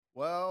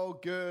Well,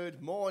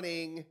 good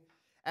morning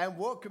and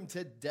welcome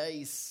to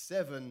day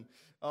 7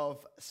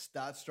 of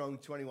Start Strong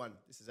 21.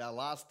 This is our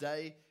last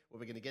day where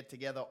we're going to get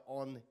together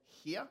on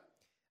here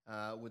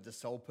with the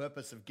sole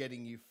purpose of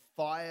getting you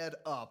fired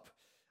up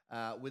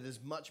with as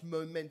much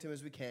momentum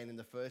as we can in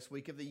the first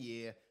week of the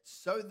year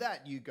so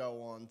that you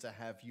go on to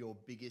have your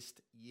biggest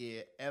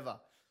year ever.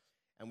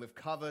 And we've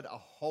covered a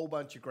whole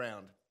bunch of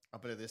ground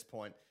up until this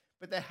point,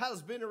 but there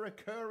has been a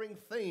recurring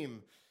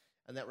theme,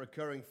 and that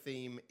recurring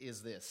theme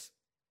is this.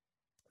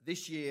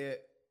 This year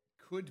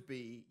could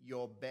be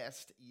your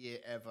best year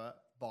ever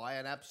by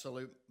an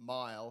absolute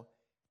mile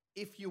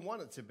if you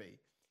want it to be.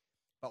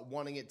 But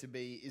wanting it to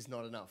be is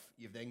not enough.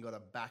 You've then got to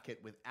back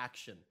it with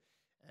action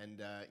and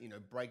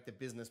break the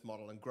business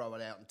model and grow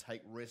it out and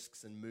take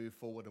risks and move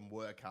forward and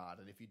work hard.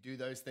 And if you do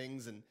those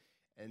things and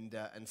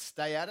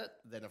stay at it,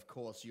 then of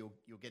course you'll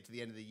get to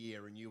the end of the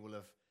year and you will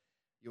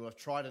have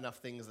tried enough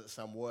things that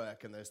some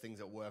work, and those things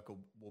that work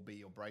will be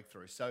your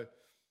breakthrough. So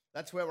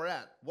that's where we're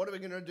at. What are we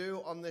going to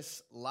do on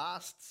this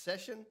last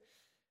session?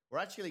 We're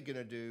actually going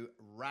to do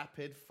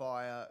rapid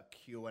fire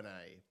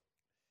Q&A.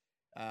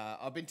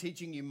 I've been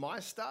teaching you my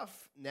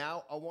stuff.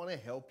 Now I want to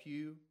help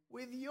you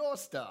with your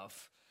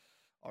stuff.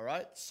 All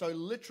right. So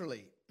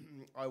literally,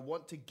 I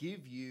want to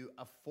give you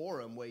a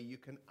forum where you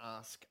can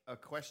ask a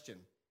question.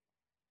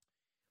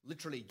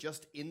 Literally,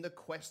 just in the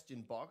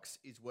question box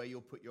is where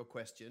you'll put your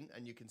question,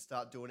 and you can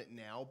start doing it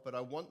now. But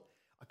I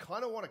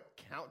kind of want to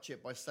couch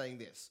it by saying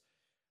this.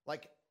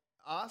 Like,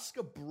 ask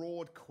a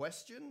broad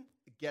question,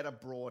 get a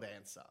broad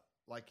answer.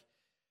 Like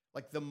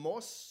the more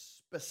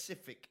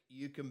specific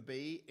you can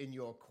be in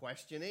your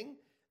questioning,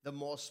 the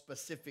more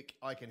specific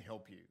I can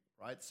help you,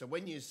 right? So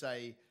when you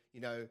say,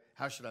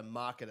 how should I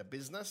market a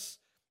business?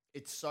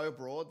 It's so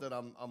broad that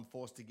I'm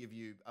forced to give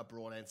you a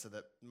broad answer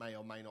that may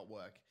or may not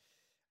work.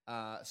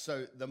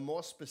 So the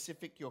more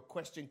specific your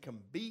question can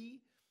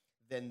be,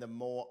 then the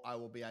more I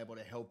will be able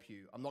to help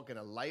you. I'm not going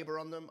to labor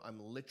on them. I'm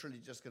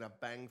literally just going to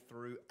bang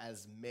through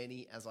as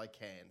many as I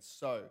can.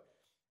 So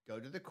go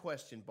to the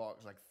question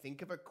box. Like,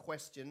 think of a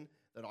question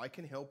that I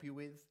can help you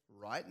with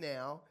right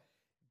now.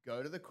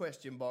 Go to the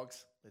question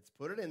box. Let's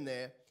put it in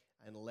there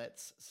and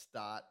let's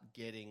start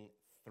getting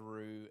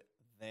through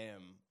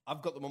them.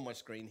 I've got them on my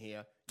screen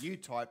here. You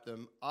type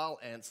them. I'll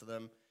answer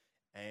them.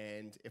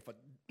 And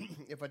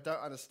if I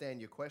don't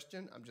understand your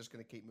question, I'm just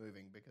going to keep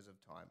moving because of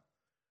time.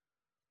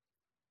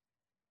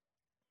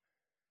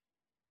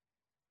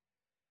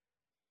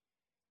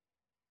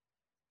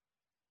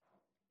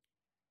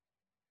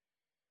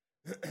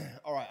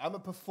 All right, I'm a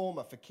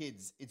performer for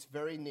kids. It's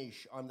very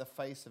niche. I'm the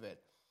face of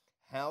it.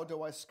 How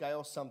do I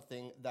scale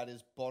something that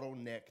is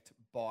bottlenecked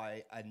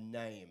by a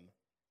name?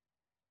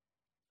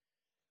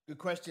 Good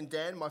question,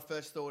 Dan. My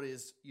first thought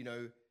is,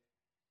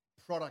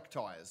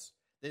 productize.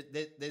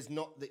 There's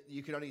not that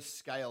you can only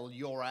scale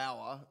your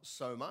hour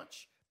so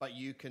much, but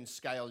you can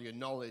scale your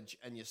knowledge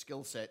and your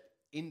skill set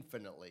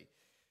infinitely.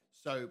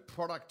 So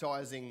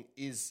productizing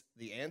is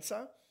the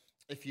answer.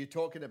 If you're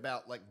talking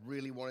about like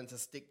really wanting to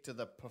stick to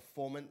the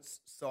performance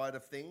side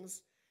of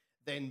things,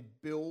 then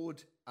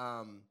build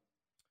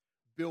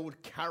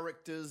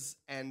characters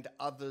and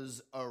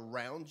others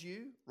around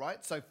you,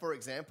 right? So for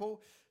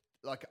example,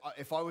 like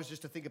if I was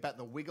just to think about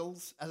the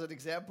Wiggles as an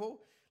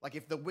example, like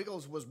if the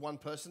Wiggles was one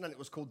person and it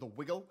was called the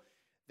Wiggle,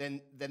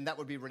 then that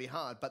would be really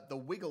hard. But the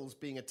Wiggles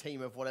being a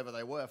team of whatever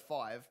they were,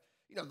 5,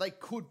 they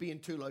could be in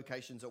 2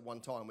 locations at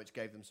one time, which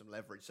gave them some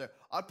leverage. So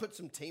I'd put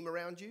some team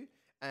around you.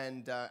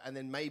 And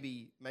then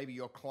maybe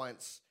your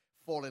clients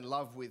fall in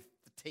love with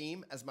the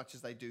team as much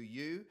as they do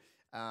you,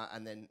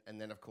 and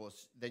then of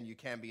course then you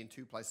can be in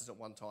 2 places at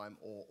one time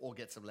or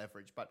get some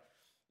leverage. But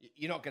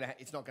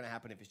it's not gonna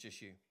happen if it's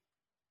just you.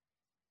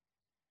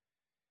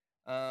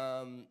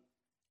 I'm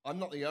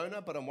not the owner,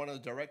 but I'm one of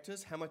the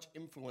directors. How much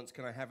influence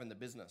can I have in the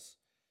business?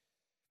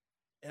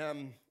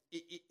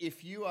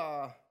 If you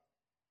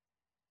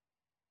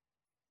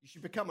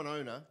should become an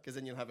owner, because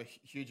then you'll have a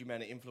huge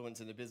amount of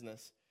influence in the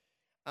business.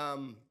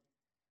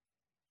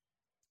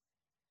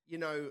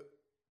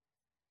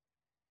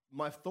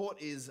 My thought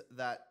is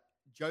that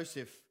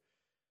Joseph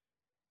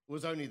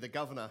was only the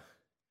governor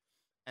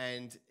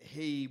and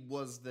he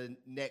was the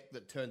neck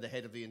that turned the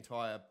head of the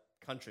entire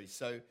country.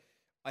 So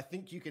I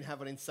think you can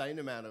have an insane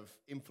amount of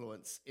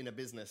influence in a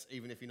business,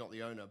 even if you're not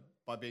the owner,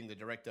 by being the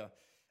director.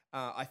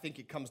 I think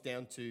it comes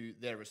down to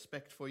their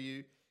respect for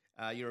you,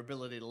 your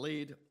ability to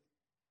lead,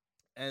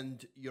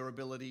 and your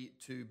ability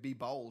to be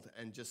bold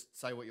and just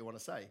say what you want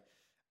to say.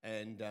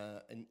 And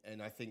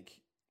I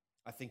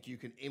think you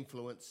can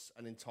influence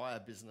an entire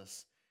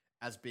business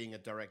as being a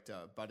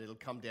director, but it'll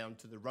come down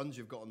to the runs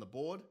you've got on the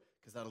board,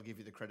 because that'll give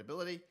you the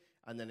credibility,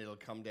 and then it'll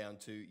come down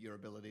to your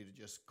ability to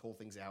just call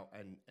things out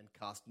and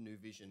cast new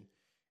vision.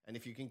 And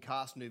if you can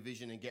cast new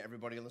vision and get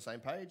everybody on the same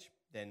page,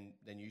 then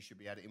you should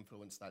be able to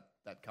influence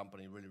that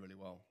company really, really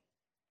well.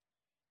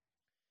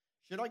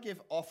 Should I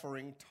give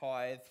offering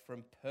tithe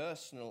from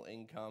personal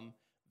income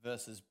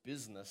versus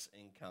business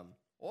income?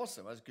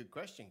 Awesome. That's a good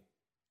question,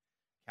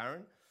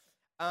 Karen.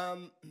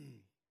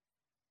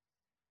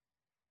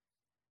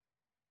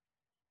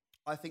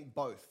 I think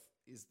both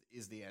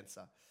is the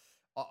answer.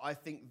 I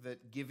think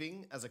that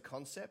giving as a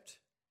concept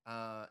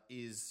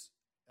is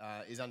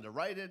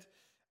underrated.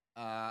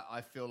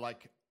 I feel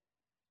like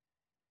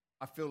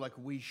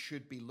we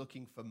should be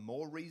looking for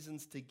more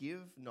reasons to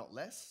give, not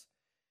less.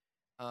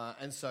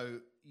 And so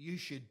you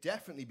should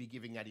definitely be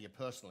giving out of your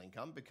personal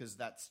income because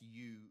that's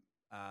you,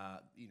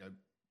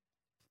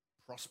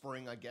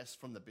 prospering, I guess,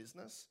 from the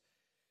business.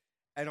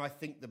 And I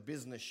think the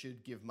business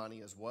should give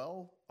money as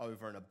well,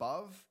 over and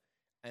above.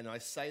 And I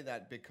say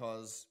that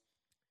because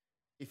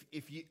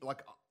if you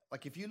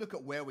if you look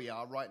at where we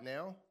are right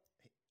now,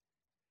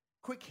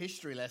 quick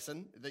history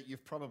lesson that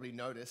you've probably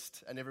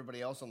noticed, and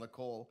everybody else on the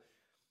call,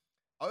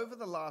 over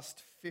the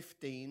last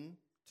 15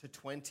 to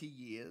 20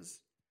 years,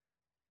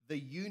 the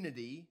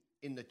unity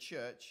in the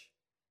church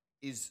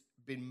has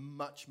been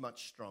much,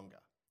 much stronger,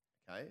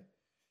 okay?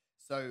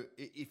 So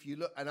if you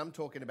look, and I'm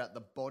talking about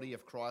the body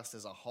of Christ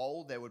as a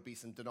whole, there would be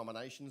some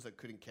denominations that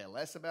couldn't care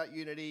less about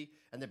unity,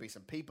 and there'd be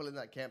some people in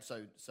that camp.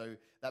 So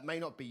that may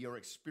not be your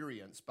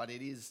experience, but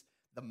it is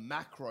the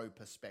macro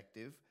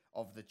perspective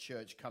of the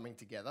church coming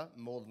together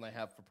more than they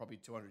have for probably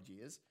 200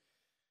 years.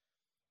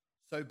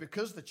 So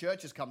because the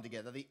church has come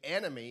together, the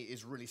enemy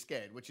is really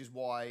scared, which is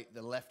why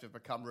the left have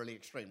become really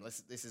extreme.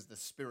 This is the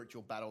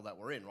spiritual battle that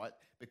we're in, right?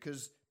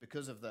 Because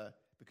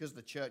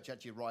the church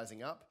actually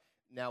rising up,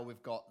 now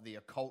we've got the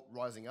occult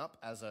rising up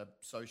as a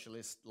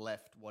socialist,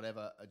 left,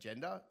 whatever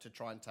agenda to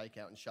try and take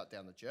out and shut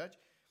down the church.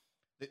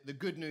 The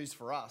good news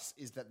for us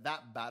is that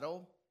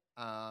battle,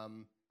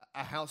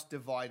 a house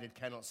divided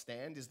cannot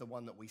stand, is the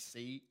one that we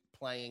see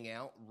playing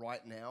out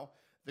right now.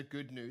 The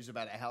good news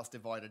about a house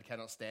divided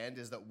cannot stand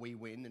is that we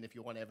win, and if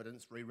you want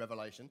evidence, read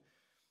Revelation.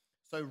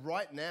 So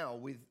right now,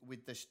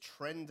 with this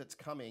trend that's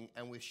coming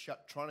and with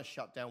trying to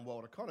shut down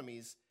world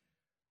economies,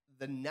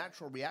 the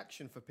natural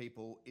reaction for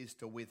people is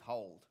to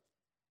withhold.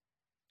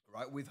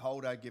 Right,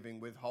 withhold our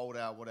giving, withhold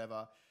our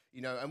whatever,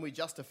 and we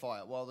justify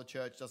it. Well, the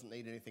church doesn't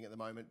need anything at the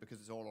moment because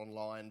it's all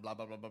online, blah,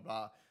 blah, blah, blah,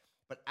 blah.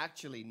 But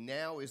actually,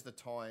 now is the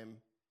time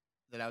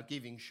that our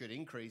giving should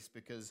increase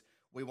because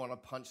we want to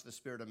punch the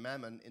spirit of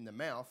mammon in the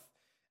mouth.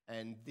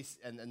 And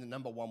the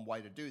number one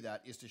way to do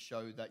that is to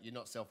show that you're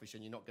not selfish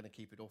and you're not going to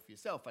keep it all for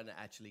yourself and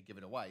actually give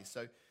it away.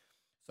 So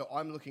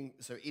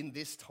in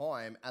this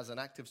time, as an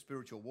act of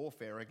spiritual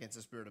warfare against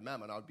the spirit of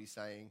mammon, I'd be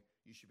saying,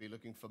 you should be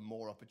looking for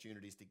more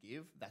opportunities to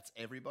give. That's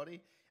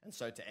everybody. And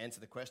so to answer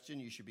the question,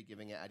 you should be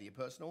giving it out of your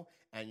personal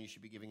and you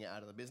should be giving it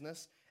out of the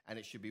business. And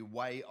it should be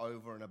way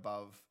over and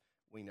above,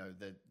 we know,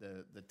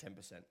 the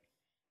 10%.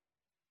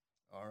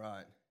 All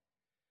right.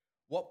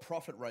 What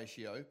profit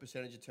ratio,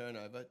 percentage of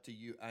turnover, do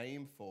you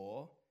aim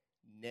for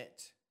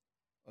net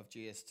of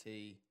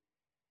GST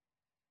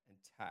and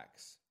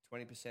tax?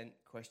 20%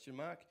 question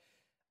mark.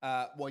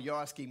 Well, you're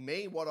asking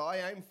me what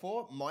I aim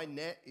for. My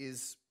net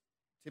is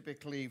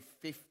typically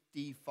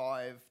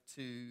 55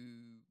 to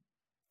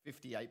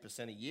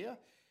 58% a year.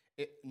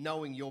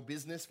 Knowing your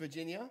business,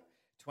 Virginia,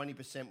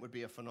 20% would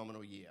be a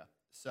phenomenal year.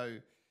 So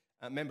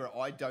remember,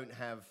 I don't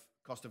have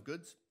cost of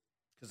goods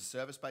because it's a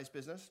service-based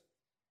business,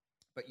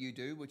 but you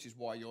do, which is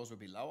why yours would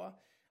be lower.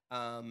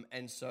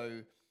 And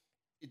so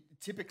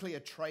typically a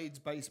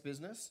trades-based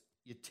business,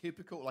 your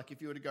typical, like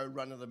if you were to go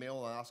run of the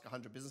mill and ask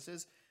 100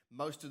 businesses,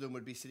 most of them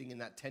would be sitting in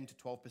that 10 to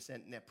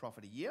 12% net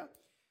profit a year.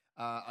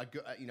 A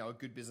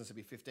good business would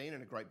be 15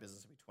 and a great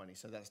business would be 20.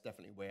 So that's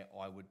definitely where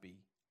I would be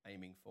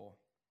aiming for.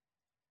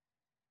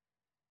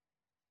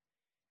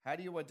 How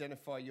do you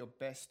identify your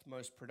best,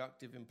 most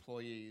productive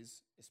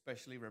employees,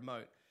 especially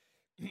remote?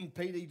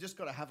 Peter, you just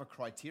got to have a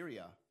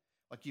criteria.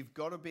 Like you've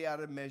got to be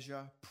able to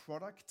measure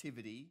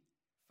productivity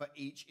for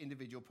each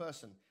individual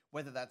person,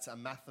 whether that's a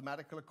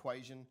mathematical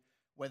equation,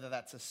 whether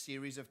that's a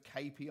series of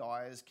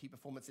KPIs, key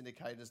performance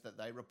indicators that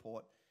they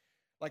report.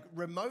 Like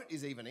remote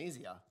is even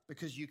easier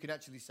because you can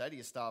actually say to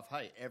your staff,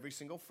 hey, every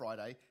single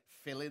Friday,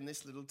 fill in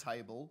this little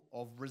table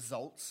of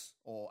results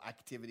or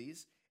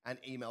activities and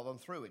email them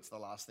through. It's the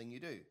last thing you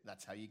do.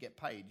 That's how you get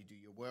paid. You do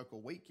your work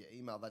all week, you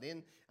email that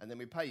in, and then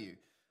we pay you.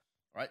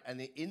 Right?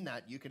 And in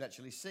that, you can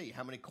actually see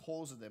how many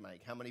calls did they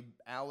make, how many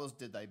hours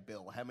did they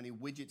bill, how many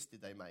widgets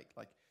did they make.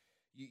 Like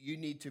you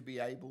need to be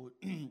able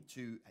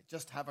to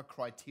just have a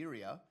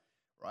criteria,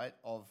 right,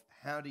 of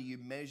how do you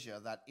measure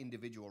that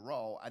individual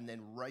role, and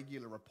then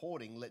regular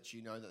reporting lets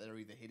you know that they're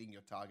either hitting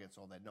your targets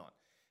or they're not.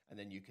 And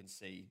then you can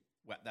see,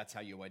 well, that's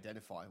how you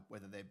identify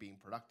whether they're being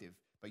productive.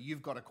 But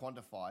you've got to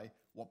quantify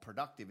what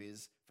productive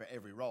is for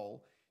every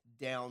role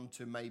down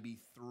to maybe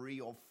 3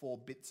 or 4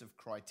 bits of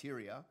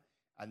criteria,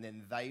 and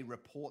then they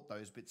report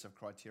those bits of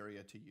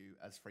criteria to you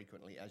as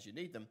frequently as you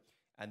need them,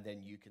 and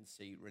then you can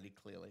see really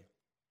clearly.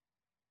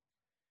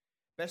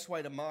 Best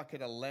way to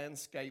market a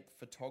landscape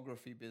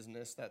photography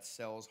business that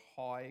sells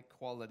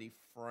high-quality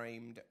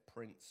framed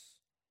prints.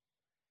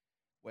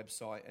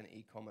 Website and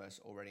e-commerce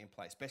already in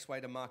place. Best way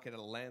to market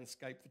a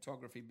landscape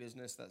photography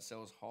business that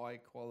sells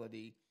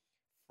high-quality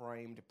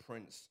framed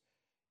prints.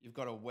 You've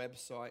got a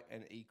website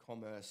and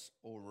e-commerce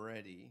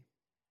already.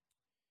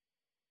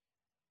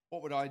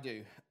 What would I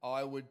do?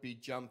 I would be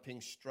jumping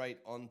straight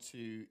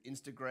onto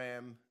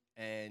Instagram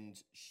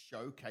and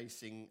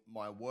showcasing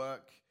my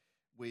work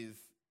with,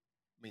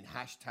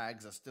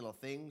 hashtags are still a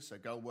thing. So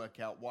go work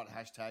out what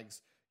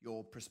hashtags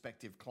your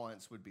prospective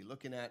clients would be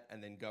looking at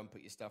and then go and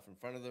put your stuff in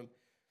front of them.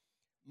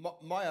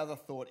 My other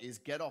thought is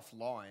get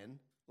offline.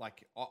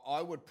 Like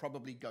I would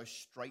probably go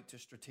straight to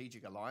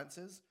strategic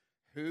alliances.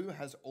 Who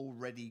has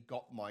already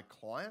got my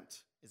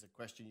client is a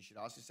question you should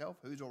ask yourself.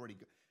 Who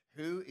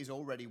is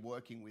already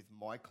working with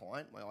my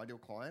client, my ideal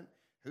client?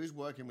 Who's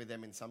working with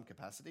them in some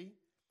capacity?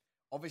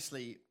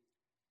 Obviously,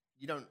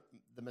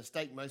 the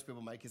mistake most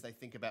people make is they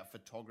think about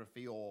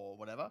photography or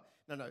whatever.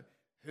 No.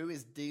 Who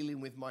is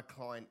dealing with my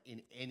client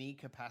in any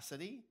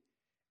capacity?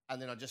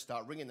 And then I just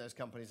start ringing those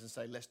companies and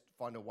say, let's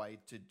find a way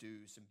to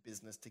do some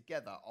business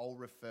together. I'll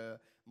refer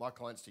my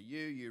clients to you.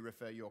 You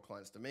refer your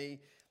clients to me.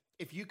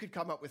 If you could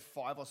come up with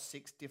 5 or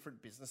 6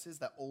 different businesses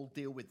that all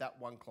deal with that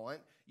one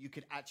client, you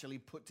could actually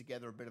put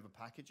together a bit of a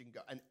package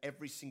and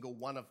every single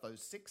one of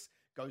those 6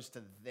 goes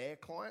to their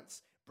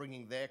clients,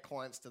 bringing their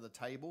clients to the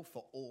table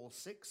for all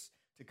 6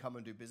 to come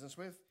and do business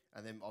with.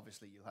 And then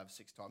obviously you'll have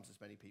 6 times as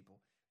many people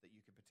that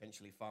you could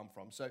potentially farm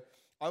from. So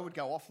I would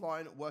go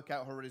offline, work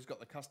out who already's got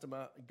the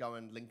customer, go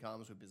and link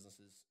arms with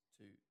businesses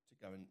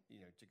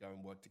to go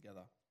and work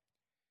together.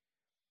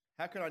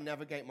 How can I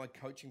navigate my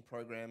coaching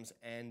programs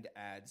and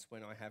ads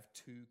when I have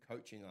 2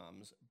 coaching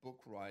arms, book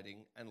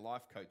writing and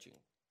life coaching?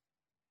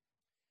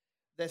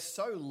 They're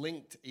so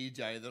linked,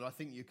 EJ, that I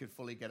think you could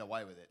fully get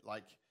away with it.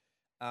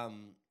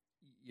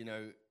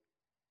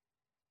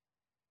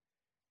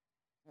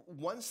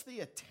 Once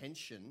the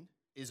attention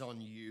is on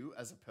you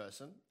as a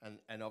person,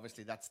 and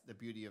obviously that's the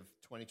beauty of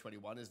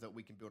 2021 is that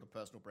we can build a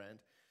personal brand.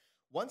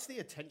 Once the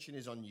attention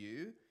is on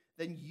you,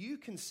 then you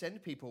can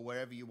send people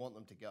wherever you want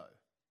them to go.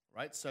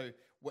 Right? So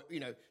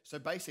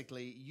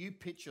basically you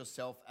pitch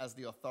yourself as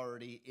the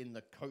authority in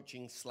the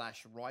coaching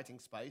 / writing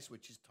space,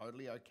 which is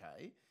totally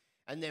okay.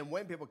 And then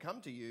when people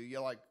come to you,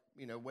 you're like,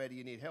 where do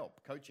you need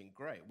help? Coaching,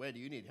 great. Where do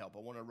you need help? I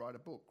want to write a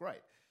book,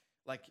 great.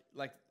 Like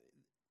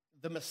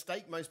the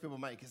mistake most people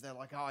make is they're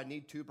like, I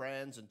need 2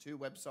 brands and 2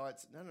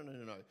 websites. No.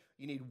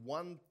 You need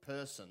one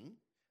person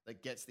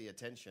that gets the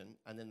attention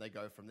and then they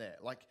go from there.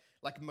 Like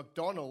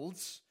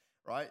McDonald's,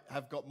 right,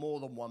 have got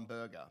more than one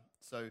burger.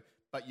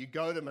 But you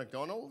go to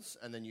McDonald's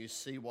and then you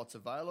see what's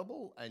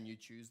available and you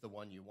choose the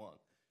one you want.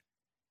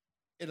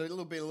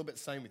 It'll be a little bit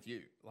same with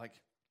you.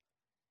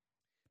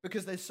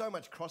 Because there's so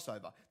much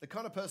crossover. The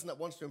kind of person that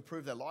wants to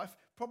improve their life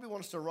probably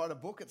wants to write a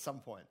book at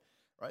some point,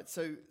 right?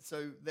 So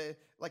they're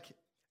like,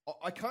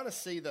 I kind of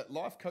see that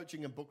life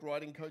coaching and book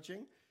writing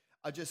coaching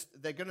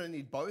they're going to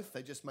need both.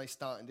 They just may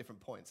start in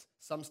different points.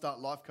 Some start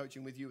life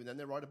coaching with you and then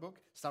they write a book.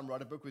 Some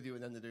write a book with you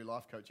and then they do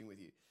life coaching with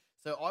you.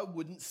 So I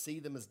wouldn't see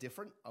them as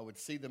different. I would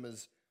see them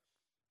as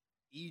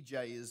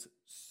EJ's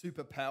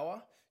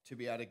superpower to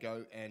be able to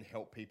go and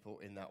help people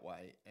in that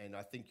way. And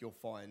I think you'll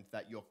find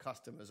that your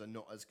customers are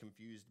not as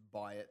confused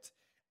by it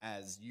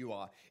as you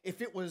are.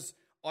 If it was,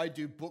 I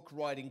do book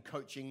writing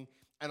coaching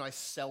and I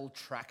sell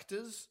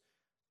tractors,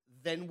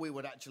 then we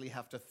would actually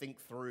have to think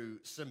through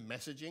some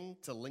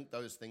messaging to link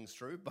those things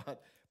through.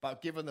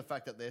 But given the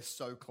fact that they're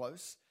so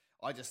close,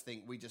 I just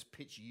think we just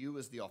pitch you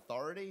as the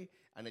authority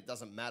and it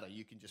doesn't matter.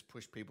 You can just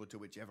push people to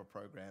whichever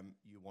program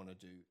you want to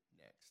do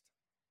next.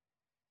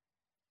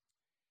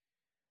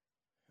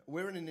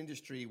 We're in an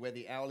industry where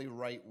the hourly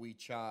rate we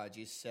charge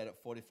is set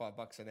at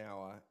 $45 an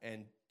hour,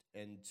 and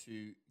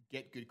to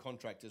get good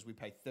contractors, we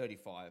pay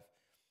 $35.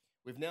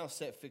 We've now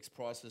set fixed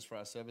prices for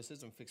our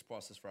services and fixed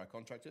prices for our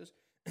contractors.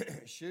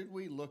 Should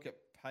we look at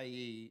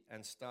payee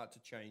and start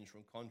to change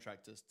from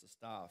contractors to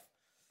staff?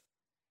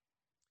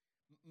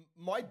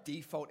 My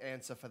default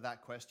answer for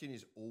that question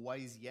is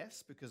always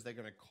yes, because they're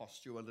going to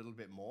cost you a little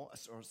bit more, a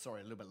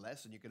little bit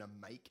less, and you're going to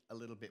make a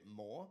little bit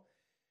more.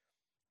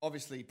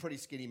 Obviously, pretty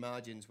skinny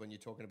margins when you're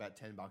talking about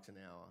 $10 an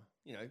hour.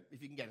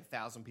 If you can get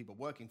 1,000 people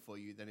working for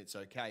you, then it's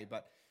okay.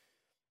 But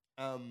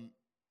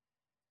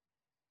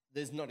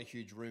there's not a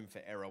huge room for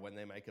error when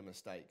they make a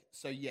mistake.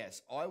 So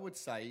yes, I would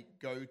say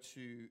go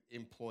to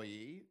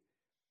employee,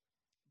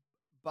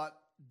 but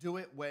do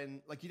it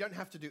when, you don't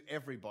have to do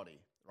everybody,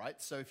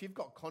 right? So if you've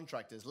got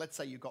contractors, let's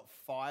say you've got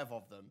 5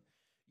 of them,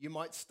 you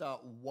might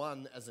start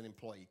 1 as an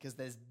employee because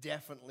there's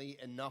definitely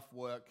enough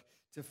work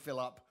to fill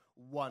up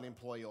 1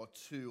 employee or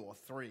 2 or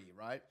 3,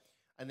 right?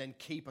 And then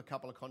keep a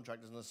couple of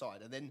contractors on the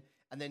side. And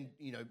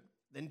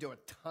then do a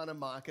ton of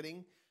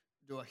marketing,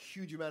 do a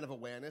huge amount of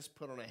awareness,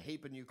 put on a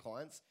heap of new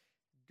clients,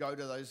 go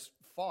to those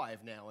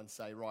 5 now and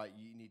say, right,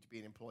 you need to be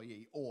an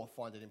employee, or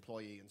find an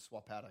employee and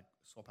swap out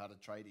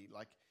a tradie.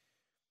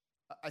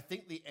 I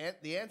think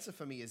the answer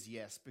for me is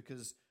yes,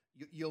 because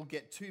you'll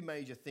get 2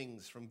 major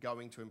things from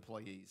going to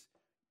employees.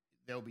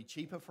 They'll be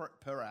cheaper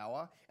per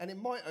hour, and it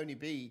might only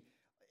be,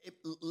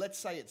 let's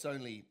say it's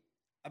only,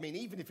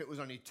 even if it was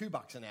only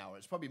 $2 an hour,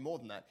 it's probably more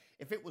than that.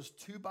 If it was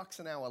 $2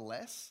 an hour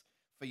less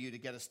for you to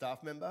get a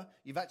staff member,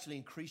 you've actually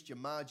increased your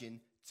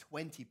margin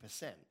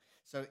 20%.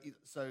 So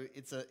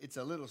it's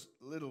a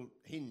little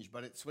hinge,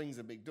 but it swings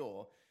a big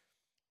door.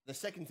 The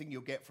second thing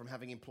you'll get from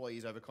having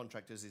employees over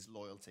contractors is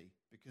loyalty,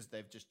 because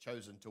they've just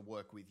chosen to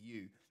work with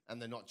you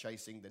and they're not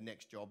chasing the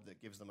next job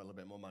that gives them a little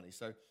bit more money.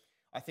 So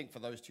I think for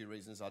those two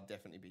reasons, I'd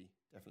definitely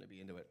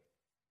be into it.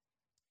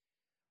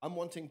 I'm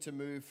wanting to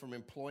move from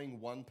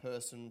employing one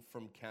person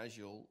from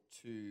casual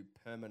to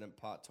permanent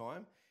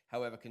part-time.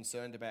 However,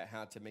 concerned about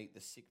how to meet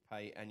the sick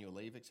pay, annual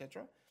leave,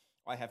 etc.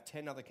 I have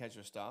 10 other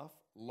casual staff.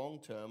 Long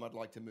term, I'd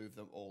like to move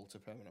them all to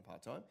permanent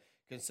part-time.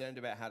 Concerned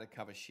about how to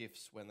cover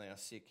shifts when they are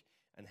sick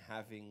and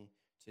having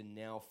to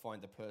now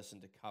find a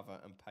person to cover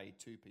and pay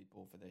 2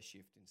 people for their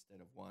shift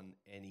instead of 1.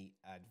 Any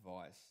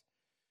advice?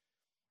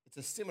 It's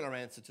a similar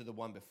answer to the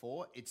one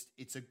before.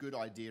 It's a good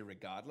idea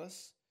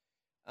regardless.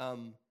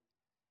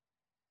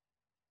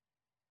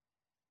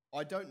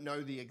 I don't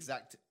know the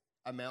exact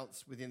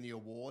amounts within the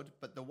award,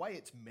 but the way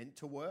it's meant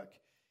to work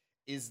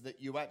is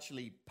that you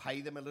actually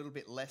pay them a little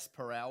bit less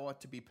per hour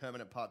to be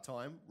permanent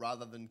part-time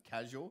rather than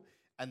casual,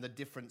 and the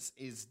difference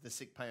is the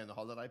sick pay and the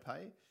holiday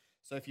pay.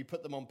 So if you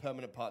put them on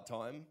permanent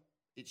part-time,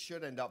 it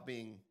should end up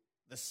being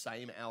the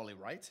same hourly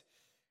rate,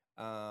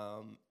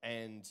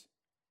 and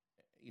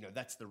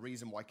that's the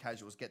reason why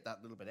casuals get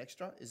that little bit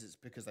extra, is it's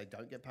because they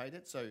don't get paid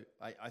it. So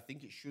I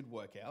think it should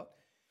work out.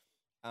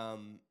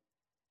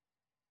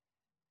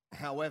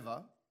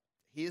 However,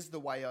 here's the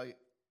way I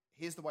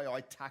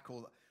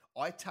tackle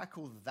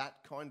that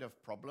kind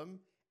of problem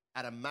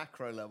at a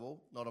macro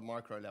level, not a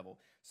micro level.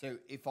 So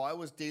if I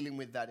was dealing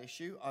with that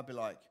issue, I'd be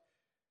like,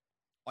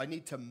 I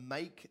need to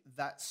make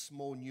that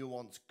small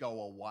nuance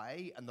go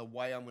away. And the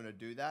way I'm going to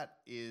do that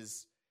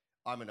is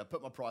I'm going to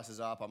put my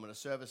prices up. I'm going to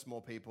service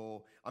more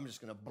people. I'm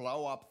just going to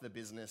blow up the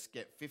business,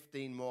 get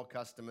 15 more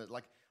customers.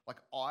 Like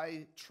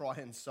I try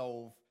and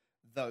solve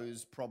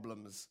those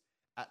problems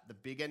at the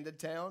big end of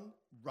town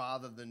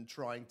rather than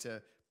trying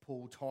to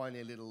pull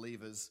tiny little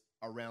levers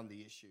around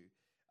the issue.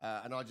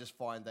 And I just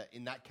find that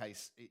in that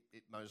case,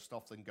 it most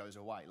often goes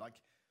away.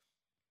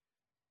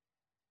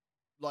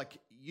 Like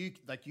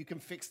you can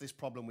fix this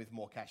problem with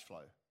more cash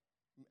flow.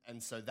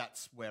 And so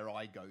that's where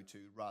I go to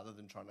rather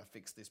than trying to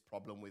fix this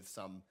problem with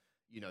some,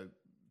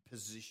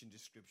 position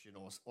description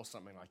or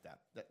something like that.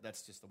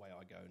 That's just the way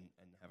I go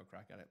and have a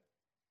crack at it.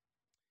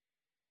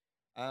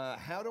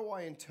 How do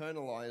I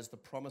internalize the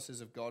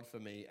promises of God for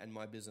me and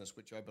my business,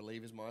 which I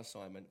believe is my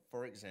assignment?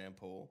 For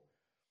example,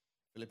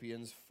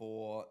 Philippians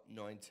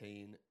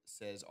 4:19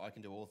 says, I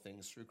can do all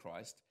things through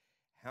Christ.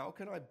 How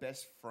can I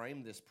best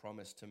frame this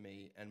promise to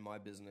me and my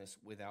business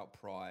without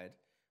pride,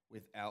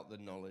 without the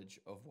knowledge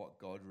of what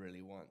God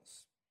really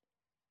wants?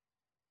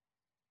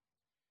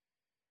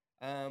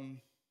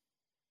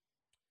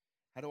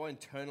 How do I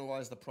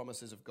internalize the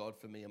promises of God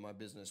for me and my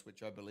business,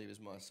 which I believe is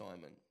my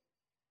assignment?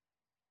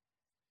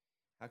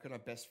 How can I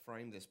best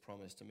frame this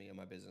promise to me and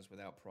my business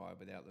without pride,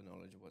 without the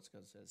knowledge of what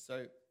God says?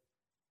 So,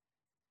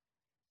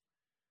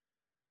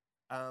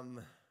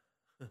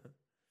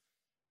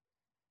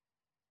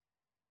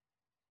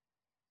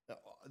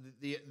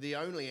 the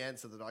only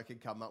answer that I can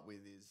come up with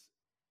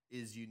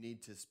is you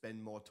need to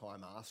spend more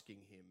time asking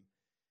Him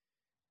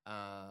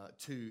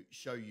to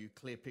show you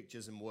clear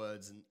pictures and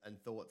words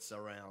and thoughts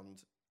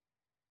around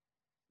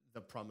the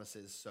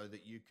promises, so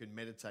that you can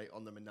meditate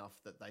on them enough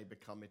that they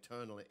become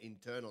internal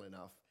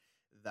enough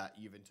that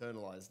you've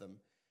internalized them.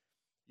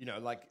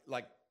 Like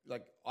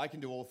I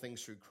can do all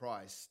things through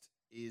Christ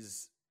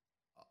is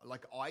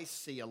like I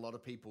see a lot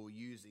of people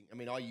using,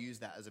 I use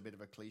that as a bit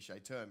of a cliche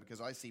term because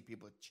I see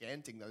people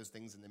chanting those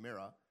things in the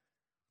mirror,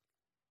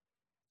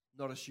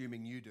 not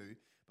assuming you do,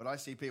 but I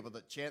see people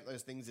that chant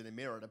those things in the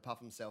mirror to puff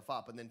themselves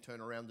up and then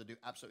turn around to do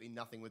absolutely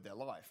nothing with their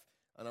life.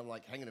 And I'm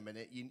like, hang on a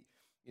minute,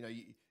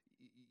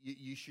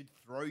 you should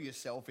throw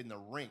yourself in the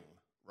ring,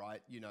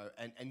 right?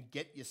 And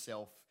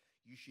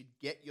you should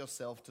get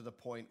yourself to the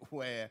point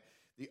where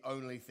the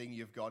only thing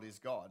you've got is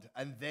God.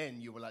 And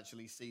then you will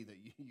actually see that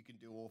you can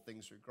do all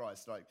things through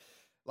Christ. Like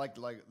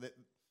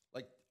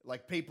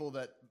people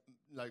that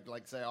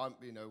like say, I'm,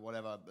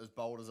 whatever, as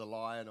bold as a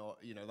lion, or,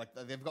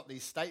 they've got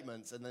these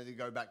statements and then they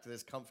go back to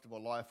this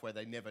comfortable life where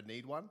they never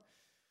need one.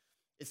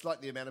 It's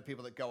like the amount of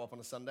people that go up on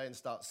a Sunday and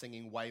start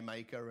singing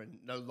Waymaker and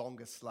No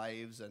Longer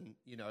Slaves and,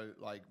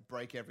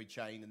 break every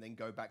chain and then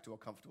go back to a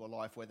comfortable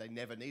life where they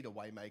never need a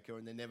Waymaker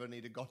and they never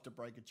need a God to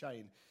break a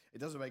chain. It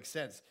doesn't make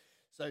sense.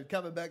 So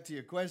coming back to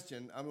your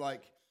question, I'm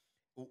like,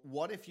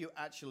 what if you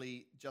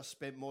actually just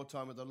spent more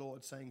time with the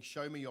Lord saying,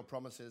 show me your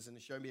promises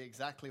and show me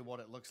exactly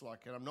what it looks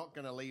like. And I'm not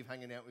going to leave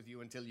hanging out with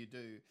you until you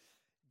do.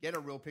 Get a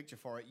real picture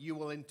for it. You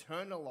will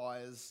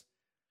internalize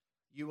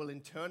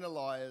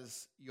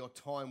your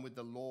time with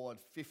the Lord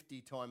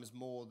 50 times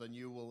more than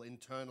you will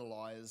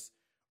internalize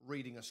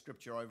reading a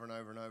scripture over and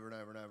over and over and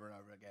over and over and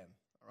over again.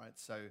 All right,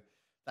 so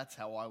that's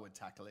how I would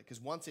tackle it. Because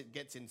once it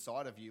gets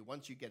inside of you,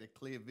 once you get a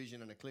clear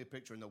vision and a clear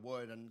picture in the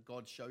Word and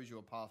God shows you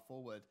a path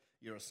forward,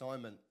 your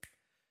assignment,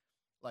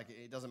 like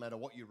it doesn't matter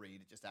what you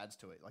read, it just adds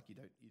to it. Like you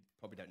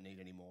probably don't need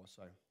any more.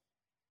 So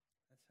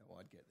that's how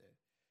I'd get there.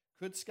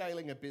 Could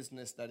scaling a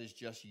business that is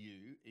just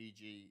you,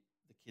 e.g.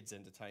 the kids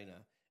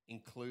entertainer,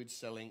 include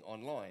selling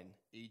online,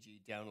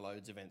 e.g.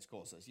 downloads, events,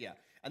 courses? Yeah,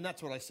 and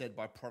that's what I said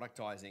by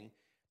productizing.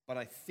 but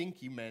I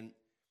think you meant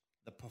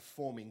the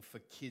performing for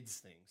kids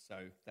thing. So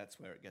that's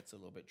where it gets a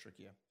little bit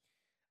trickier.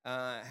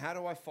 How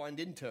do I find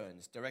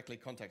interns? Directly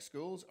contact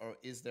schools, or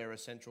is there a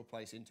central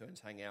place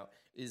interns hang out?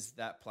 Is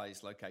that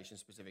place location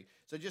specific?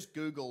 So just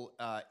Google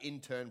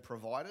intern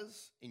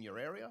providers in your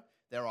area.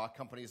 There are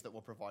companies that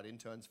will provide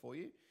interns for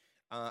you.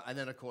 And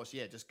then, of course,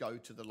 just go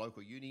to the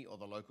local uni or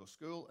the local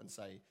school and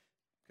say,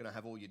 can I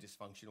have all your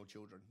dysfunctional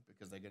children?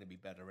 Because they're going to be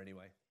better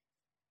anyway.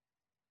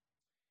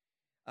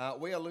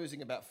 We are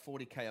losing about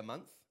 40K a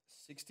month.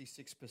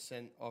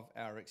 66% of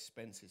our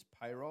expense is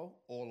payroll,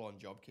 all on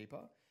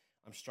JobKeeper.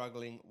 I'm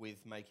struggling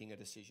with making a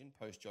decision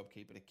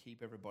post-JobKeeper to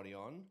keep everybody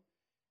on,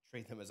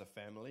 treat them as a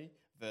family,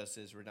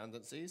 versus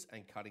redundancies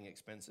and cutting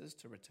expenses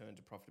to return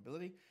to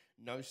profitability.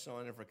 No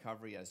sign of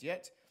recovery as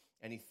yet.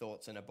 Any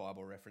thoughts and a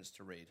Bible reference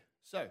to read?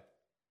 So,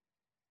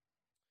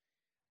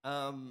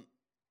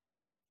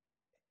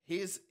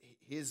 here's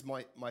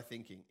my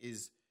thinking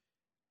is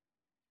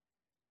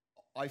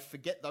I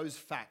forget those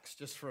facts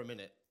just for a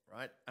minute,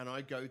 right? And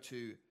I go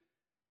to,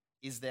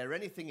 is there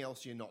anything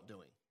else you're not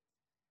doing?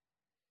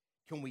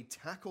 Can we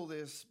tackle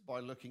this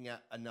by looking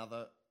at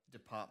another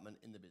department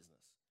in the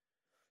business?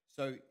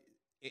 So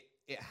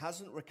it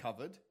hasn't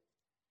recovered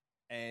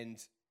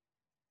and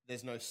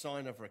there's no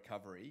sign of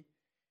recovery.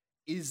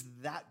 Is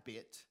that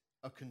bit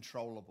a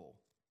controllable,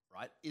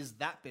 right? Is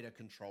that bit a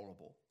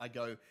controllable? I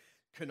go,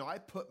 can I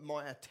put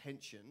my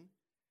attention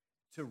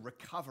to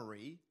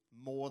recovery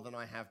more than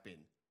I have been?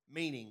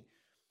 Meaning,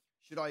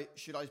 should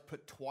I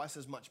put twice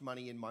as much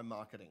money in my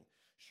marketing?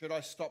 Should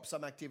I stop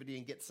some activity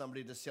and get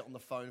somebody to sit on the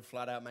phone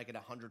flat out, making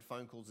 100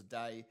 phone calls a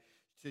day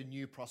to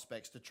new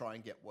prospects to try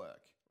and get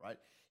work, right?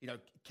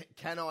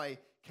 Can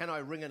I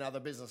ring another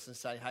business and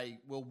say, hey,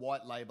 we'll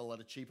white label at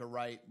a cheaper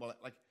rate? Well,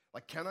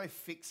 like, can I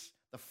fix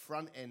the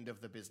front end of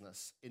the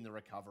business in the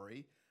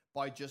recovery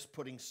by just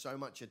putting so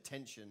much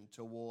attention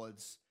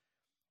towards,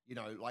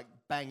 like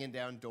banging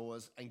down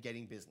doors and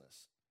getting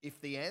business? If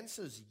the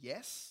answer is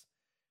yes,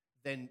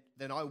 then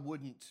I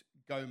wouldn't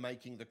go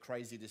making the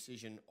crazy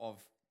decision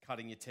of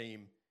cutting your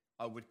team.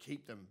 I would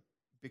keep them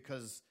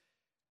because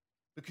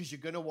you're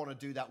going to want to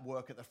do that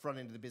work at the front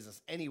end of the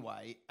business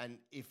anyway. And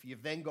if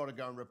you've then got to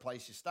go and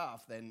replace your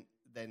staff, then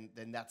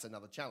that's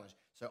another challenge.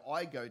 So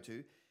I go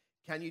to,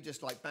 can you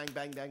just like bang,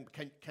 bang, bang?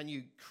 Can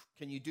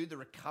you do the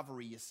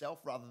recovery yourself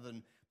rather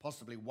than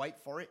possibly wait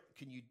for it?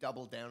 Can you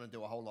double down and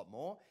do a whole lot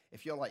more?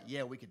 If you're like,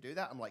 yeah, we could do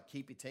that, I'm like,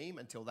 keep your team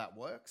until that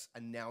works.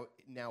 And now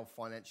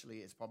financially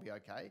it's probably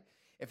okay.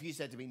 If you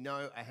said to me,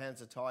 no, our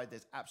hands are tied,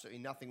 there's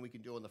absolutely nothing we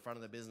can do on the front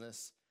of the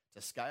business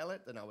to scale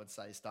it, then I would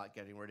say start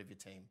getting rid of your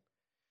team.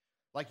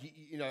 Like,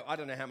 I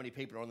don't know how many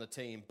people are on the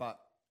team, but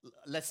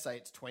let's say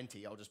it's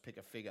 20. I'll just pick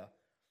a figure.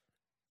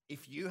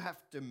 If you have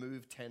to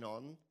move 10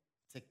 on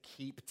to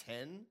keep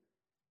 10,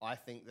 I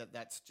think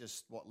that's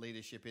just what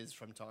leadership is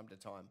from time to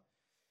time.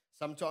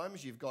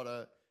 Sometimes you've got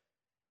to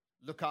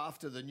look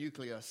after the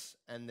nucleus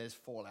and there's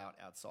fallout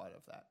outside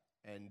of that.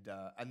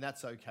 And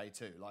that's okay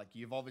too. Like,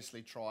 you've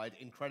obviously tried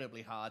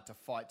incredibly hard to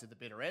fight to the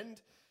bitter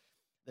end.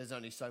 There's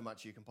only so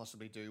much you can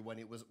possibly do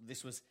when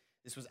this was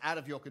out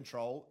of your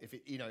control.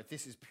 If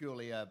this is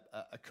purely a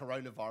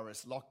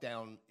coronavirus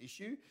lockdown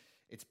issue,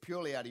 it's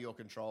purely out of your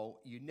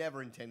control. You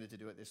never intended to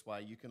do it this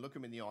way. You can look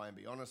them in the eye and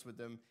be honest with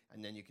them,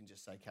 and then you can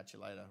just say, catch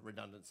you later,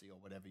 redundancy or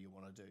whatever you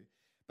want to do.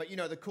 But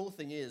the cool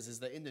thing is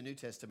that in the New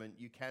Testament,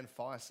 you can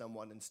fire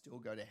someone and still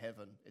go to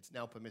heaven. It's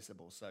now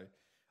permissible. So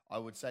I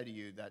would say to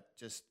you that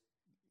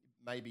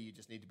maybe you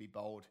just need to be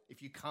bold.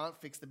 If you can't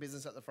fix the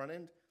business at the front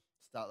end,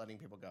 start letting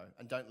people go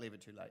and don't leave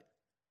it too late.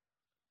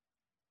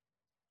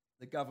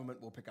 The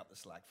government will pick up the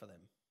slack for them.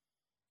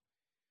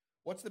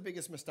 What's the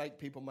biggest mistake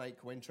people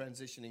make when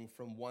transitioning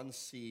from one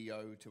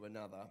CEO to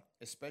another,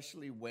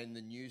 especially when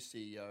the new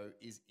CEO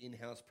is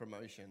in-house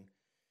promotion?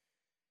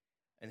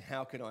 And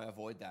how can I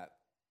avoid that?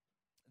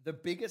 The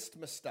biggest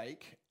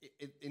mistake,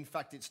 in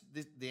fact,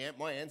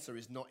 my answer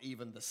is not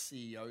even the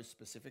CEO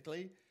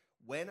specifically.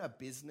 When a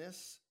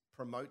business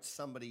promotes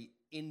somebody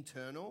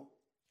internal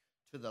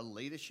to the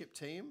leadership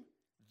team,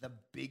 the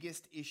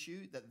biggest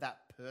issue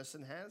that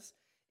person has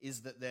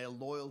is that their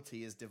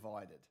loyalty is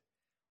divided.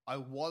 I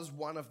was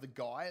one of the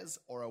guys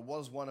or I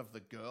was one of the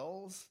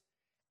girls,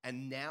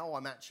 and now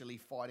I'm actually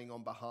fighting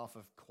on behalf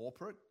of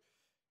corporate.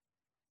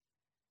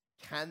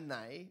 Can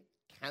they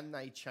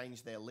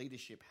change their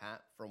leadership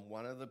hat from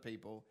one of the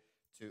people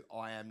to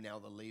I am now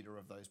the leader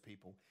of those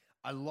people?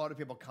 A lot of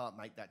people can't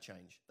make that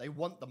change. They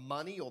want the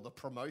money or the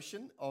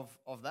promotion of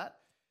that,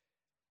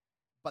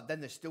 but then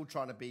they're still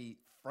trying to be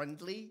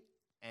friendly,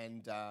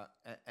 and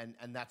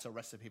that's a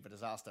recipe for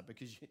disaster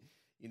because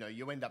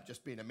you end up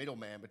just being a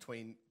middleman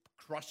between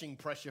crushing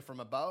pressure from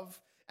above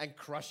and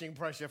crushing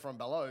pressure from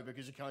below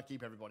because you can't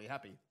keep everybody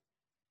happy.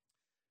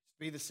 Just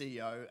be the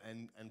CEO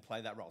and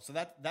play that role. So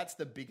that's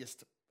the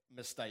biggest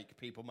mistake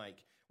people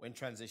make when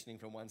transitioning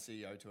from one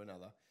CEO to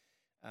another,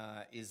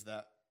 is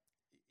that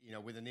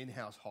with an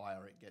in-house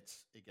hire it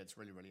gets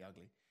really, really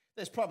ugly.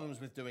 There's problems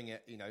with doing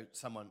it,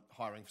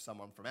 hiring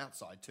someone from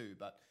outside too,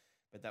 but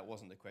that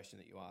wasn't the question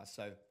that you asked.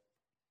 So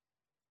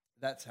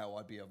That's how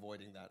I'd be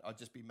avoiding that. I'd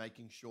just be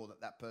making sure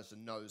that that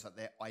person knows that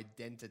their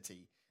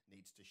identity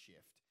needs to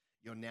shift.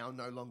 You're now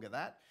no longer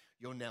that.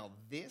 You're now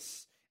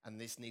this, and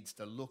this needs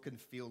to look and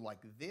feel like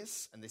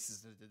this, and this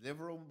is the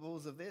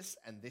deliverables of this,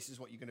 and this is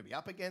what you're going to be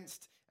up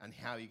against, and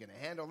how you're going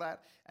to handle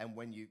that. And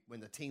when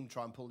the team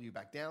try and pull you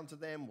back down to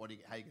them, how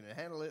you're going to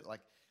handle it?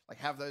 Like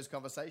have those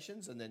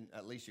conversations, and then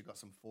at least you've got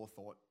some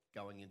forethought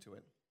going into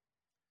it.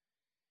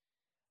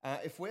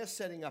 If we're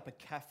setting up a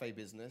cafe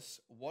business,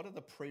 what are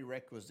the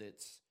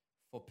prerequisites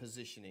for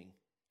positioning,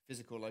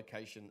 physical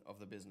location of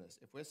the business?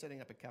 If we're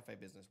setting up a cafe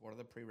business, what are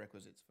the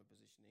prerequisites for the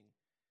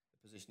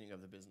positioning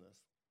of the business?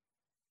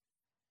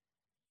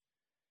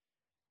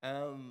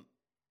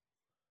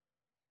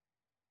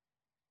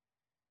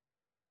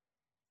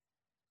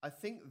 I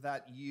think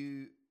that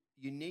you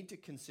need to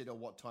consider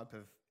what type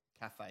of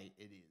cafe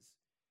it is.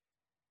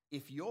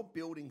 If you're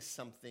building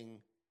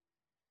something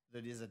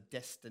that is a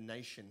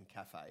destination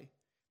cafe,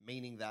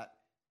 meaning that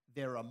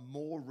there are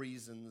more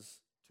reasons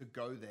to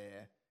go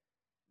there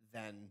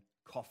than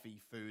coffee,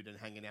 food, and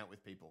hanging out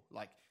with people.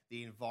 Like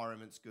the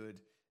environment's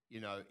good,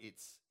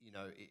 it's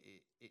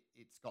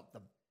got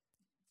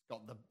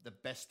the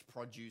best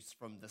produce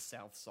from the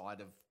south side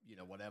of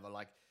whatever.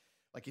 Like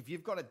if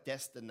you've got a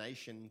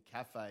destination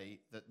cafe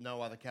that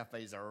no other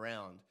cafes are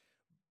around,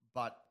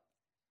 but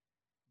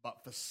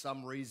for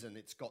some reason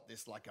it's got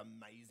this like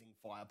amazing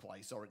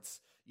fireplace, or it's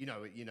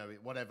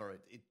whatever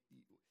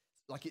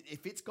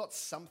if it's got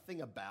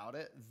something about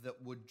it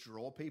that would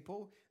draw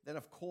people, then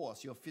of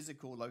course your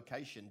physical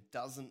location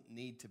doesn't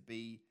need to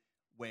be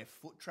where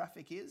foot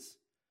traffic is,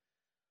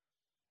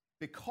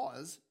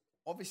 because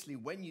obviously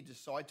when you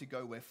decide to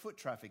go where foot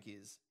traffic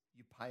is,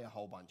 you pay a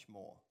whole bunch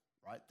more,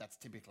 right? That's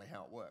typically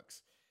how it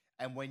works.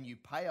 And when you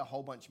pay a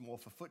whole bunch more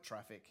for foot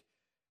traffic,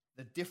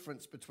 the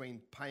difference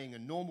between paying a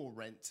normal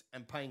rent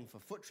and paying for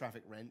foot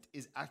traffic rent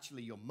is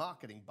actually your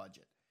marketing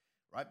budget,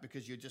 right?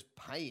 Because you're just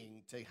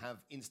paying to have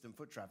instant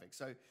foot traffic.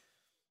 So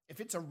if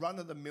it's a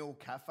run-of-the-mill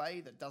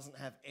cafe that doesn't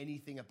have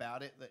anything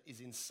about it that is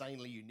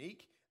insanely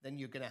unique, then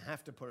you're going to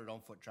have to put it on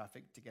foot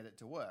traffic to get it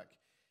to work.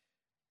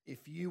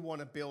 If you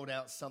want to build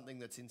out something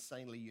that's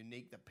insanely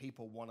unique that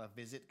people want to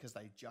visit because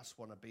they just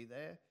want to be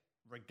there,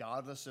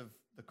 regardless of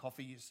the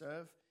coffee you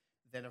serve,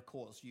 then of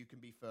course you can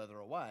be further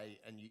away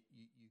and you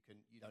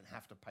don't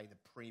have to pay the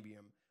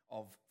premium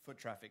of foot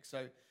traffic.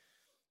 So,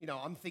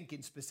 I'm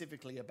thinking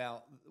specifically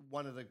about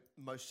one of the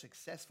most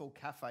successful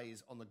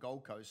cafes on the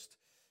Gold Coast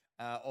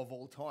of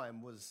all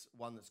time was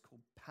one that's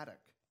called Paddock,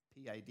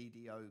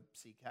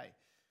 Paddock.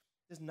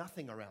 There's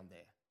nothing around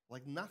there,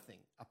 like nothing,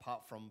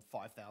 apart from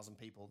 5,000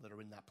 people that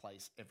are in that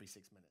place every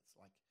 6 minutes.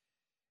 Like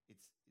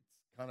it's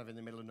kind of in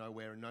the middle of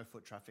nowhere and no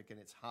foot traffic, and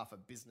it's half a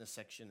business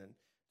section, and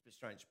it's a bit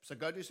strange. So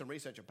go do some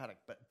research on Paddock.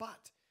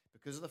 But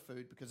because of the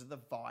food, because of the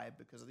vibe,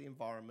 because of the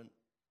environment,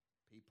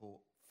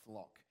 people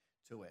flock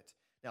to it.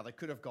 Now they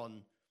could have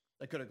gone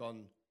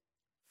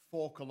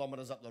 4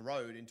 kilometers up the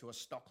road into a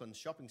Stockland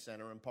shopping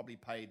center and probably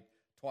paid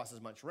twice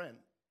as much rent,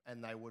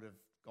 and they would have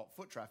got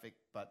foot traffic,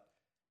 but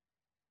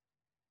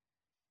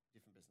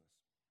different business.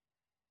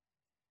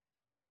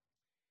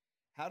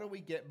 How do we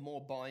get more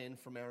buy-in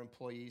from our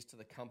employees to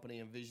the company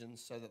and vision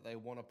so that they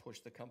want to push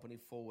the company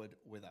forward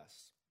with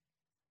us?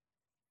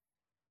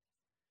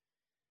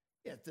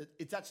 Yeah,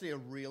 it's actually a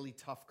really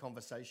tough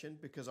conversation,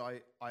 because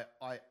I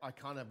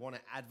kind of want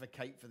to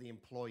advocate for the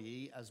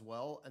employee as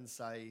well and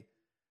say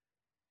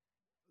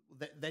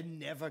that they're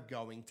never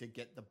going to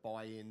get the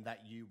buy-in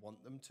that you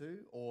want them to,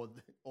 or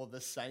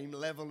the same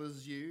level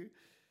as you.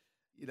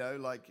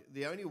 Like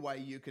the only way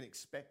you can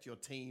expect your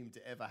team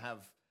to ever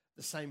have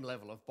the same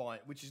level of buy-in,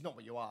 which is not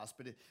what you asked,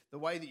 but the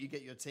way that you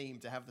get your team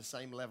to have the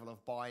same level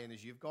of buy-in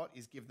as you've got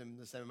is give them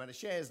the same amount of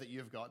shares that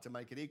you've got to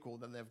make it equal.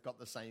 Then they've got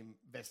the same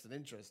vested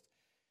interest.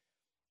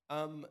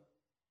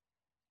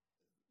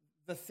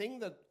 The thing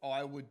that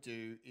I would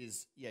do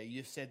is,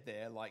 you said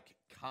there, like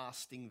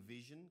casting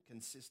vision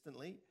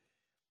consistently,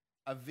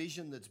 a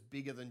vision that's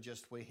bigger than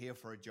just we're here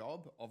for a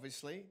job,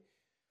 obviously.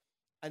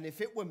 And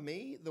if it were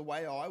me, the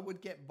way I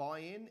would get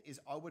buy-in is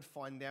I would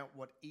find out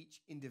what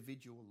each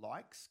individual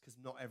likes, because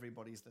not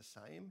everybody's the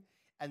same.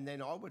 And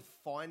then I would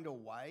find a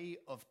way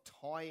of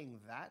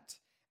tying that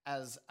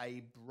as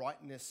a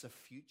brightness of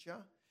future,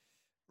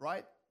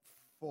 right?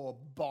 For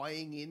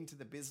buying into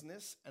the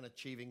business and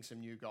achieving some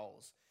new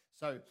goals.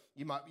 So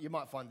you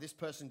might find this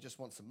person just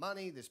wants some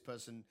money, this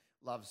person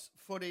loves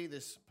footy,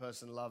 this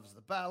person loves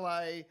the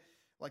ballet.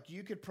 Like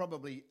you could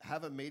probably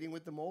have a meeting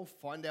with them all,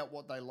 find out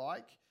what they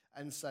like,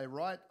 and say,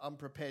 right, I'm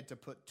prepared to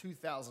put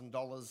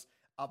 $2,000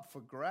 up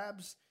for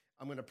grabs.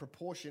 I'm going to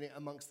proportion it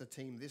amongst the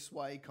team this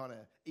way, kind of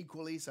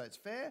equally, so it's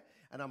fair.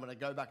 And I'm going to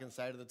go back and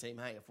say to the team,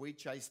 hey, if we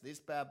chase this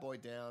bad boy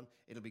down,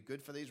 it'll be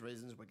good for these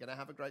reasons. We're going to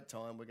have a great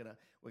time. We're going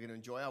to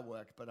enjoy our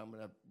work, but I'm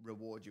going to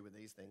reward you with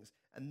these things.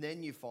 And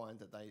then you find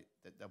that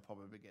they'll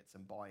probably get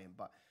some buy-in.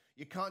 But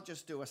you can't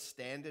just do a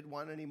standard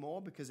one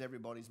anymore, because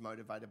everybody's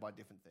motivated by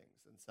different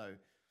things. And so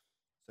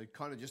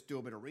kind of just do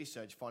a bit of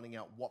research, finding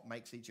out what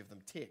makes each of them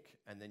tick,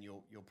 and then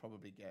you'll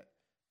probably get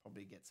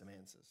some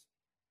answers.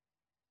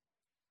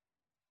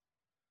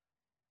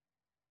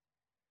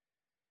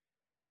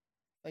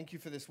 Thank you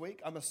for this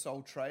week. I'm a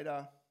sole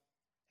trader,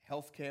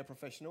 healthcare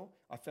professional.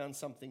 I found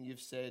something you've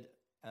said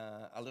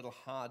a little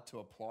hard to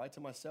apply to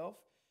myself.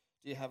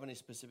 Do you have any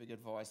specific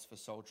advice for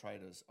sole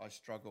traders? I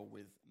struggle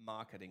with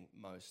marketing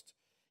most.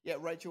 Yeah,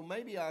 Rachel,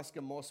 maybe ask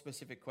a more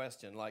specific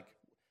question, like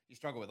you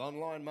struggle with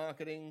online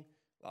marketing,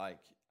 like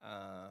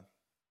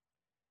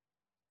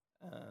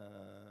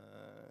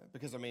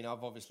because I mean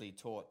I've obviously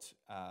taught.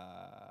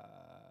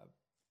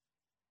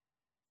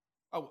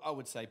 I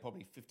would say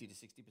probably 50 to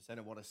 60%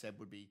 of what I said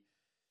would be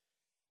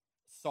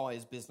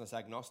size business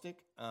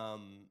agnostic.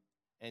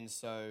 And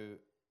so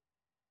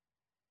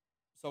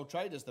sole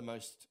trader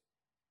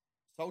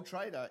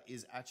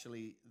is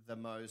actually the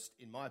most,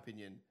 in my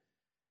opinion,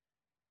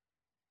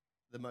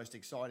 the most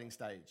exciting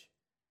stage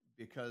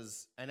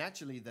and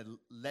actually the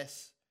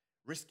less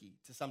risky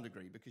to some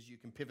degree because you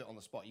can pivot on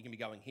the spot. You can be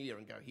going here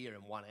and go here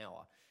in 1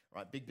 hour,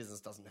 right? Big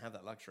business doesn't have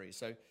that luxury.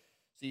 So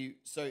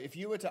if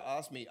you were to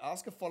ask me,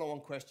 ask a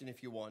follow-on question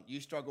if you want.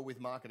 You struggle with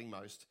marketing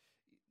most.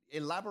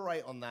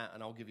 Elaborate on that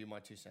and I'll give you my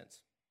 2 cents.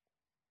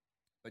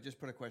 But just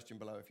put a question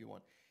below if you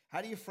want.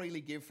 How do you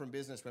freely give from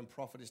business when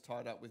profit is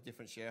tied up with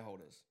different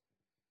shareholders?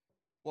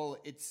 Well,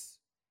 it's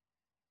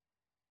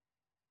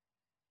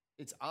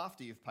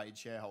after you've paid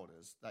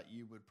shareholders that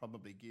you would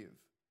probably give,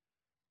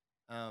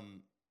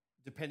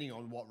 depending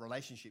on what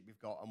relationship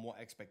you've got and what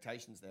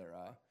expectations there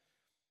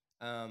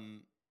are.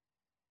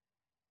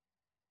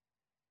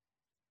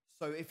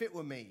 So if it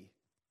were me,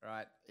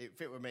 right,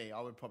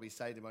 I would probably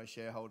say to my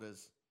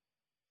shareholders,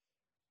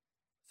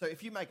 so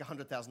if you make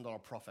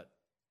 $100,000 profit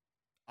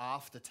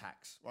after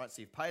tax, right,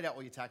 so you've paid out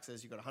all your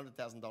taxes, you've got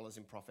 $100,000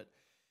 in profit,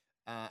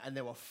 and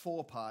there were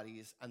 4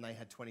 parties and they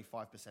had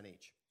 25%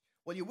 each.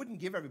 Well, you wouldn't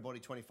give everybody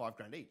 25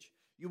 grand each.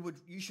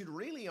 You should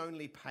really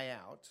only pay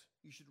out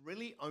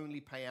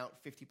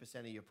 50%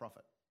 of your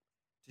profit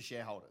to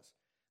shareholders.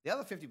 The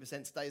other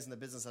 50% stays in the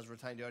business as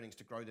retained earnings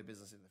to grow the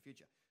business in the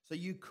future. So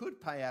you could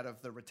pay out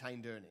of the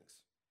retained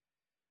earnings,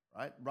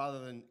 right? Rather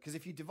than, because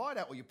if you divide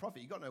out all your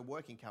profit, you've got no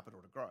working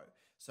capital to grow.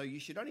 So you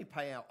should only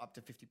pay out up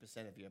to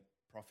 50% of your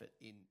profit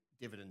in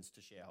dividends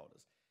to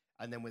shareholders.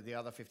 And then with the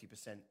other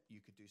 50%,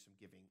 you could do some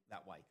giving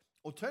that way.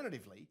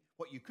 Alternatively,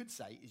 what you could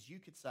say is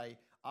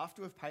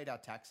after we've paid our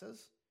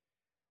taxes,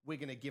 we're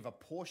going to give a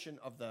portion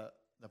of the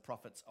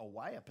profits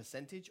away, a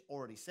percentage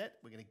already set.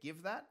 We're going to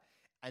give that.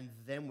 And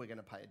then we're going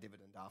to pay a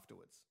dividend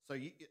afterwards. So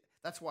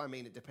that's why I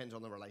mean it depends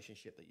on the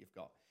relationship that you've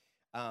got.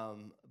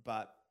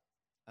 But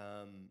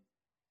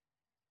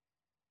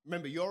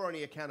remember, you're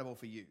only accountable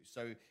for you.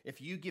 So if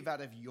you give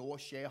out of your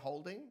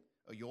shareholding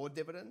or your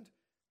dividend,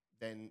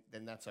 then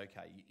that's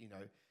okay. You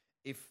know,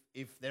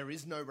 if there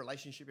is no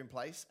relationship in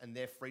place and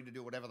they're free to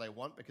do whatever they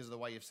want because of the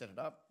way you've set it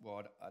up,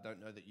 well, I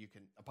don't know that you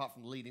can, apart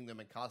from leading them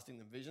and casting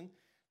them vision,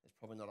 there's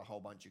probably not a whole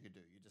bunch you could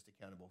do. You're just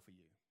accountable for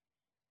you.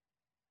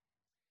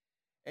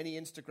 Any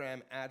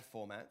Instagram ad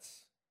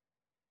formats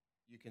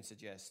you can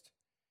suggest?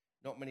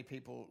 Not many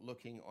people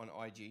looking on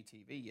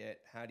IGTV yet.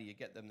 How do you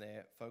get them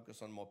there?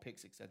 Focus on more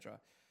pics, etc.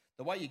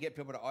 The way you get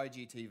people to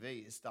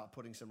IGTV is start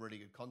putting some really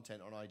good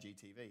content on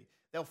IGTV.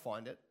 They'll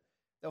find it.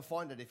 They'll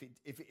find it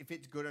if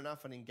it's good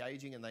enough and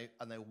engaging and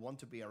they want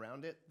to be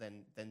around it,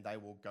 then they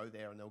will go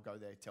there and they'll go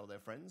there, tell their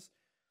friends.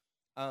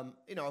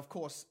 Of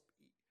course,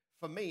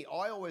 for me,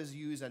 I always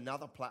use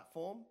another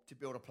platform to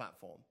build a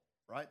platform,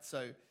 right?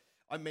 So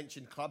I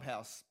mentioned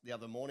Clubhouse the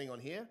other morning on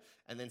here,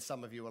 and then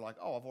some of you were like,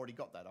 oh, I've already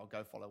got that. I'll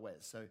go follow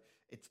Wes. So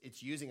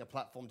it's using a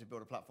platform to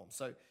build a platform.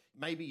 So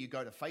maybe you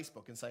go to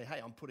Facebook and say, hey,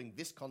 I'm putting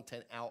this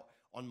content out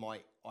on my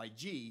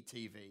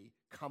IGTV.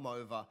 Come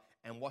over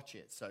and watch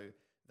it. So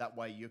that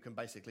way you can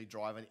basically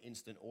drive an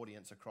instant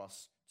audience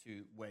across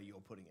to where you're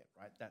putting it,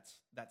 right?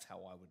 That's how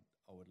I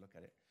would look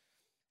at it.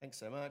 Thanks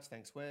so much.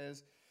 Thanks,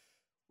 Wes.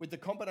 With the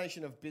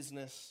combination of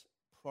business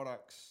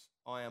products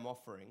I am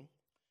offering,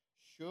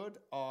 should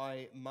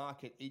I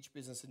market each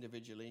business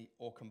individually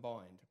or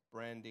combined?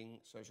 Branding,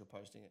 social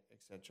posting,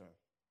 etc.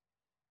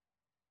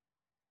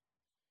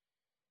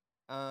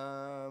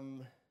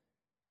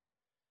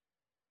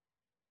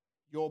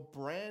 Your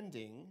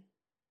branding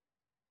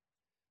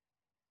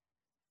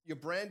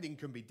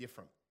can be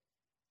different.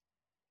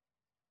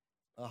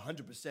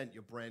 100%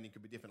 your branding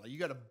could be different. Like you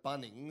go to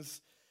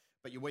Bunnings,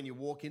 but when you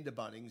walk into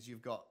Bunnings,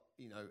 you've got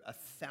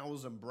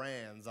 1,000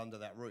 brands under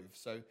that roof.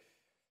 So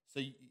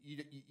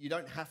you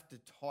don't have to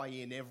tie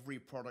in every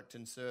product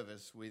and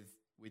service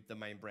with the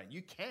main brand.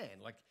 You can,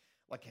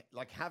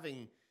 like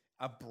having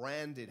a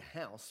branded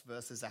house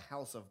versus a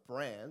house of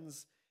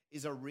brands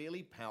is a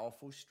really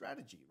powerful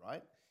strategy,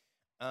 right?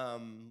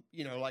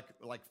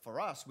 Like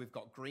for us, we've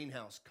got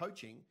Greenhouse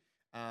Coaching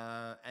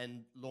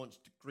and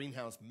launched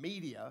Greenhouse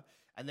Media,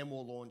 and then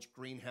we'll launch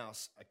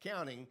Greenhouse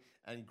Accounting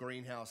and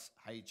Greenhouse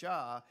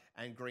HR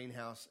and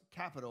Greenhouse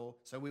Capital.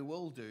 So we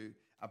will do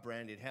a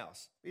branded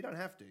house. You don't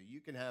have to.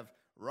 You can have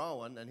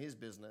Rowan and his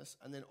business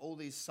and then all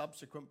these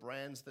subsequent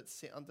brands that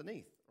sit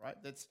underneath, right?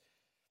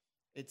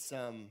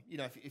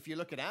 If you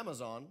look at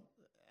Amazon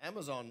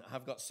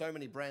have got so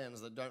many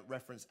brands that don't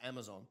reference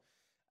Amazon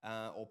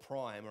or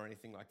Prime or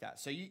anything like that.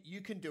 So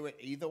you can do it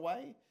either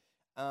way.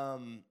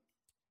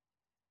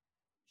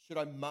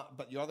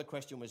 but your other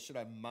question was, should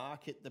I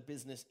market the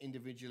business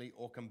individually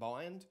or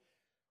combined?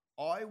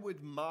 I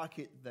would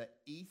market the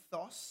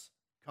ethos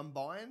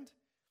combined,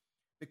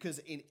 because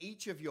in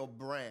each of your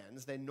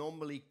brands, they're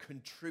normally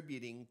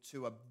contributing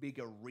to a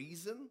bigger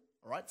reason.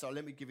 All right, so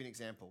let me give you an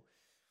example.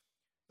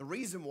 The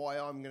reason why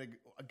I'm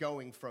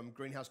going from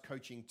Greenhouse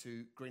Coaching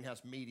to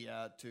Greenhouse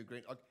Media to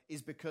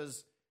is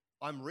because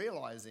I'm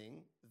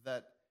realizing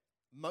that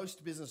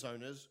most business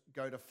owners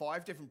go to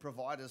 5 different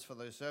providers for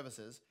those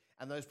services,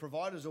 and those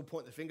providers will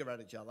point the finger at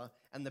each other,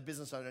 and the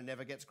business owner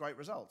never gets great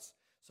results.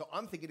 So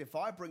I'm thinking, if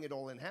I bring it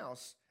all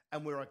in-house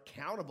and we're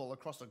accountable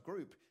across a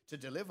group to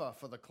deliver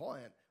for the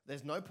client,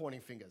 there's no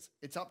pointing fingers.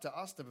 It's up to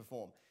us to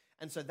perform.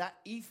 And so that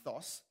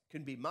ethos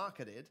can be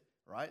marketed,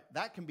 right?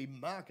 That can be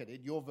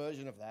marketed, your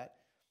version of that,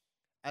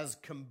 as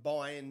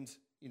combined,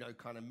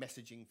 kind of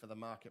messaging for the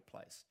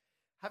marketplace.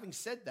 Having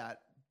said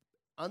that,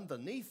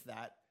 underneath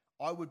that,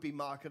 I would be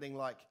marketing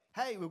like,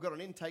 hey, we've got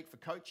an intake for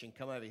coaching,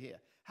 come over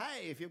here.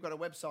 Hey, if you've got a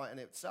website and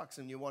it sucks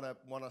and you want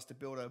us to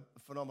build a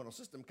phenomenal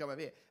system, come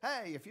over here.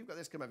 Hey, if you've got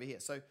this, come over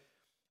here. So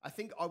I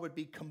think I would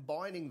be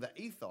combining the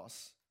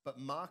ethos, but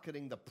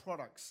marketing the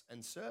products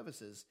and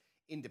services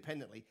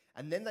independently.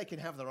 And then they can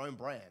have their own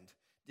brand.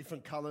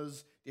 Different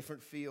colors,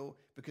 different feel,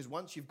 because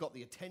once you've got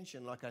the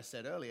attention, like I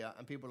said earlier,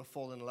 and people are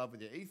falling in love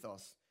with your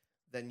ethos,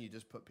 then you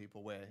just put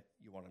people where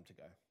you want them to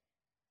go.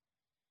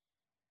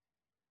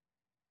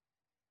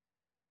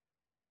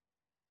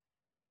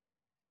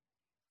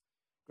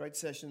 Great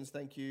sessions,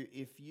 thank you.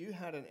 If you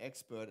had an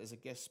expert as a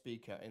guest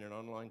speaker in an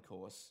online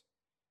course,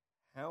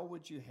 how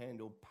would you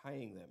handle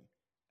paying them?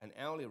 An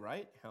hourly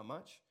rate, how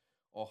much?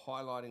 Or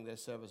highlighting their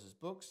services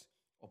books,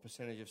 or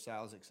percentage of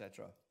sales,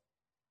 etc.?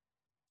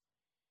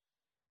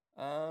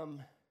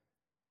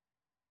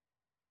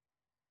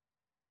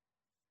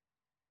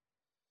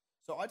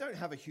 So I don't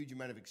have a huge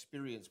amount of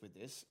experience with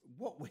this.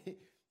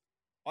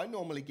 I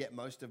normally get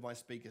most of my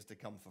speakers to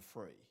come for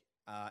free,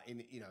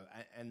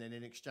 and then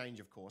in exchange,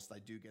 of course, they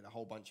do get a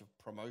whole bunch of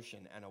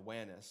promotion and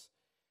awareness.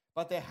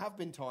 But there have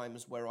been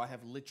times where I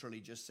have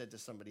literally just said to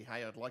somebody,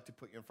 "Hey, I'd like to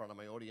put you in front of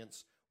my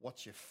audience.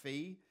 What's your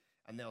fee?"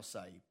 And they'll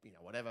say,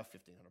 whatever,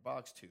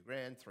 $1,500,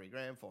 $2,000,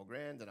 $3,000,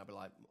 $4,000, and I'll be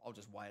like, "I'll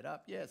just weigh it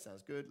up. Yeah, it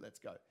sounds good. Let's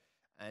go."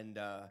 And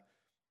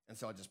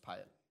so I just pay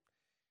it.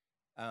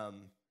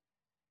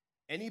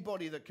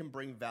 Anybody that can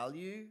bring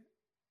value,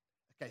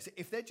 okay, so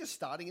if they're just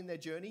starting in their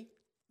journey,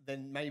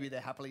 then maybe they're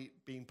happily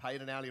being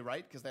paid an hourly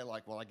rate because they're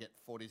like, well, I get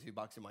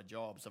 $42 in my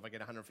job, so if I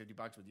get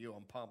 $150 with you,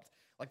 I'm pumped.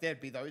 Like, there'd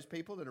be those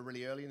people that are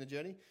really early in the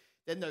journey.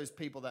 Then those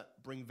people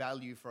that bring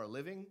value for a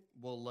living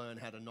will learn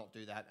how to not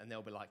do that, and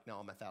they'll be like, no,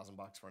 I'm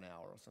 $1,000 for an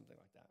hour or something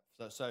like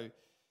that. So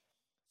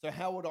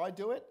how would I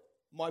do it?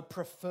 My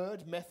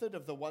preferred method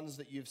of the ones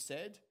that you've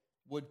said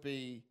would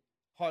be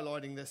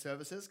highlighting their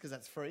services, because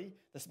that's free.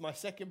 My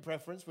second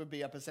preference would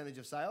be a percentage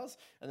of sales,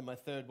 and then my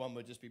third one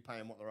would just be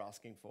paying what they're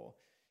asking for.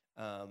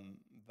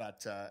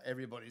 But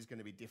everybody's going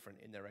to be different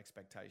in their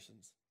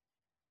expectations.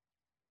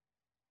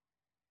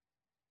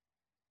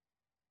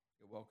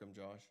 You're welcome,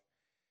 Josh.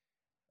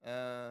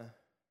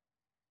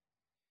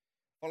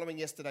 Following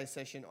yesterday's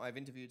session, I've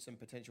interviewed some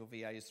potential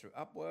VAs through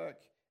Upwork.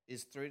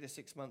 Is 3 to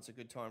 6 months a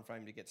good time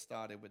frame to get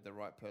started with the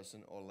right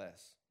person, or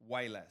less?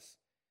 Way less.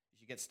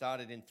 You should get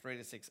started in 3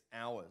 to 6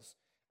 hours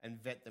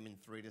and vet them in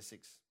 3 to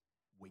 6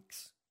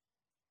 weeks.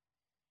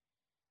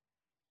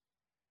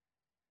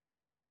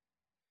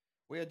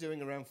 We are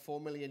doing around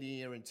 $4 million a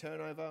year in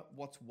turnover.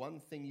 What's one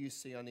thing you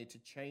see I need to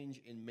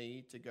change in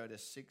me to go to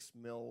 $6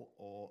 million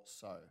or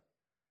so?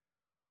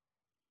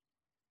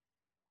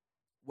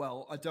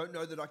 Well, I don't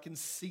know that I can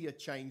see a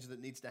change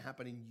that needs to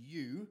happen in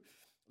you,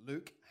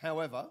 Luke.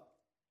 However,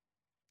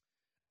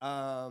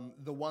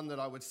 the one that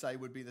I would say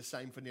would be the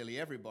same for nearly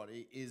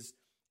everybody is,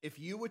 if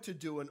you were to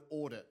do an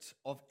audit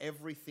of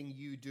everything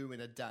you do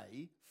in a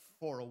day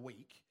for a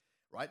week,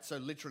 right? So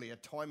literally a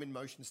time in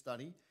motion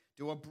study,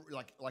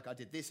 like I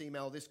did this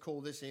email, this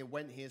call, this here,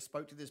 went here,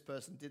 spoke to this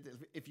person, did this.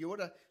 If you were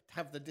to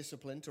have the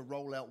discipline to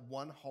roll out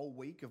one whole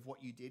week of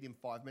what you did in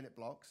 5-minute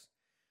blocks,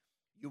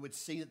 you would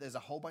see that there's a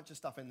whole bunch of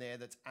stuff in there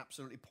that's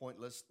absolutely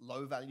pointless,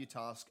 low value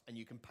task, and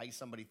you can pay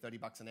somebody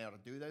 $30 an hour to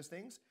do those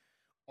things.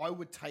 I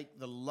would take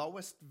the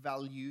lowest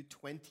value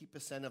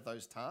 20% of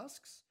those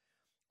tasks.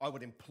 I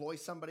would employ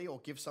somebody or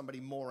give somebody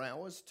more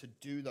hours to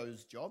do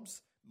those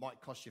jobs.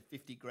 Might cost you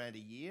 $50,000 a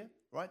year,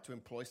 right, to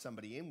employ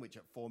somebody in, which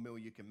at $4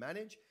 million you can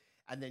manage.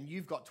 And then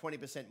you've got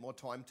 20% more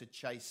time to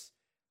chase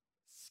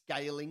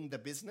scaling the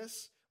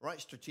business, right?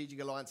 Strategic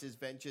alliances,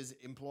 ventures,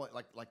 employ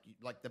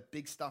like the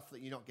big stuff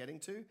that you're not getting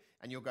to,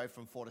 and you'll go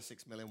from 4 to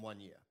 6 million 1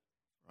 year,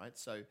 right?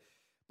 So,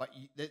 but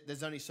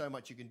there's only so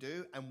much you can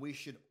do, and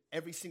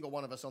every single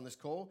one of us on this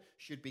call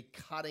should be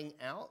cutting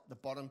out the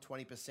bottom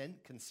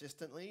 20%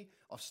 consistently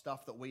of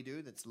stuff that we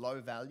do that's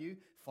low value,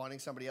 finding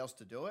somebody else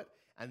to do it,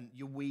 and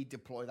we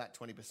deploy that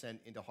 20%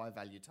 into high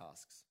value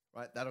tasks,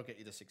 right? That'll get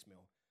you to 6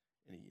 million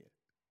in a year.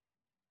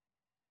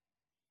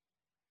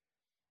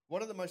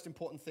 What are the most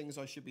important things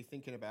I should be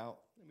thinking about?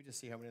 Let me just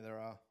see how many there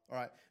are. All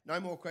right, no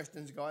more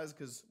questions, guys,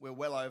 because we're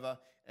well over,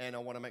 and I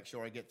want to make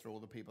sure I get through all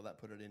the people that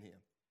put it in here.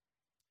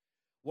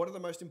 What are the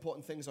most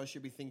important things I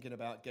should be thinking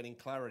about getting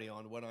clarity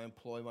on when I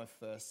employ my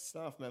first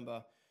staff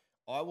member?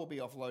 I will be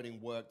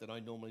offloading work that I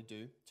normally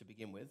do to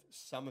begin with.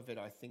 Some of it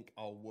I think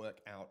I'll work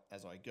out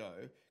as I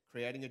go.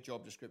 Creating a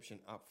job description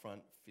up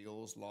front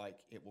feels like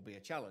it will be a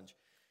challenge.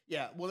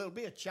 Yeah, well, it'll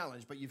be a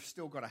challenge, but you've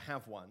still got to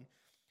have one.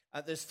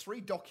 There's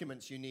 3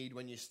 documents you need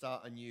when you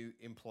start a new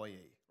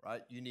employee,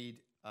 right? You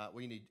need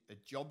a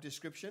job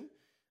description,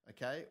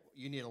 okay?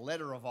 You need a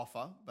letter of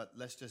offer, but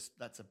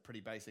that's a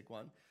pretty basic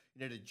one.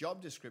 You need a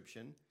job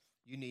description,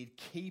 you need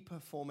key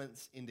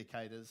performance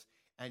indicators,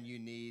 and you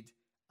need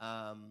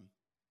an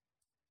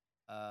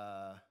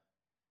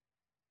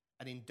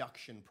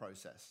induction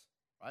process,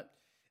 right?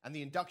 And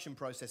the induction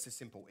process is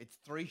simple. It's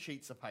 3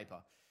 sheets of paper.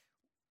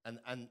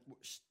 And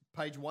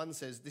page 1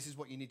 says this is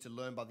what you need to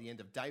learn by the end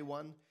of day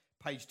 1.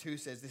 Page 2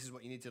 says this is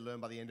what you need to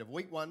learn by the end of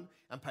week 1.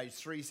 And page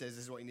 3 says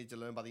this is what you need to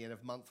learn by the end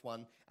of month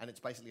 1. And it's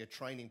basically a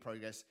training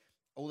progress.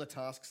 All the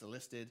tasks are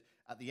listed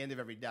at the end of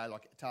every day.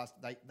 Like a task,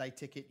 they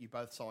tick it, you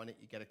both sign it,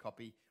 you get a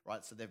copy,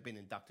 right? So they've been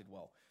inducted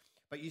well.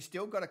 But you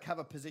still got to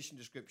cover position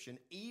description,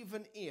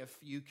 even if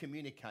you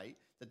communicate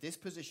that this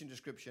position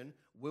description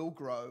will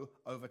grow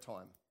over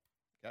time,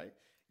 okay?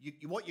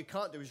 What you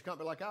can't do is you can't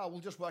be like, we'll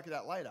just work it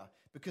out later,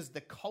 because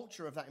the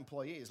culture of that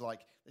employee is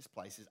like, this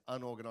place is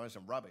unorganized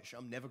and rubbish.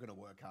 I'm never going to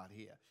work hard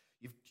here.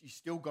 You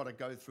still got to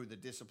go through the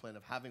discipline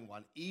of having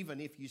one, even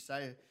if you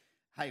say,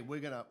 hey,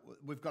 we've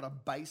got a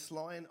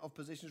baseline of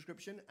position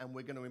description and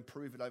we're going to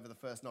improve it over the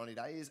first 90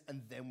 days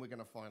and then we're going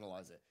to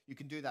finalize it. You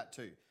can do that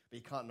too, but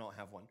you can't not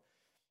have one.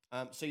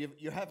 So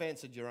you have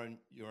answered your own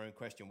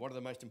question. What are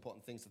the most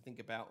important things to think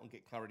about and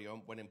get clarity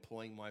on when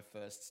employing my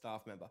first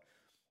staff member?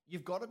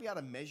 You've got to be able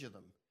to measure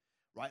them,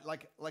 right?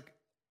 Like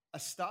a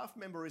staff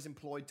member is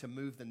employed to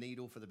move the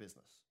needle for the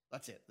business.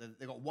 That's it.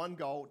 They've got one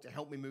goal: to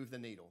help me move the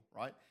needle,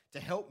 right? To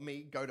help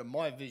me go to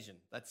my vision.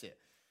 That's it.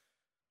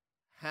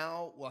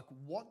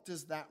 What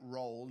does that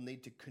role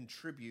need to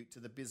contribute to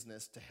the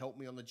business to help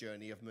me on the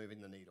journey of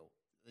moving the needle?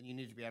 Then you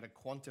need to be able to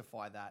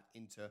quantify that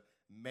into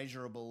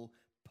measurable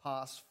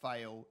pass,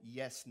 fail,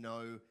 yes,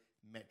 no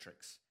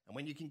metrics. And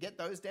when you can get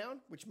those down,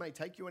 which may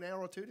take you an hour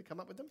or 2 to come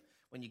up with them,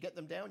 when you get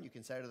them down, you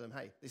can say to them,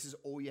 hey, this is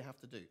all you have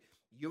to do.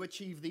 You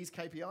achieve these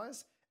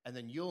KPIs, and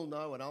then you'll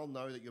know and I'll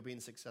know that you're being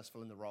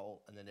successful in the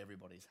role, and then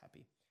everybody's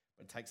happy.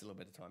 But it takes a little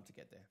bit of time to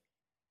get there.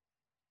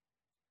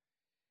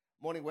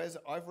 Morning, Wes.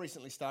 I've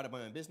recently started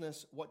my own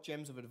business. What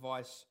gems of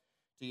advice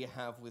do you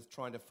have with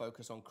trying to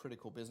focus on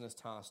critical business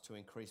tasks to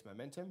increase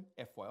momentum?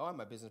 FYI,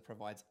 my business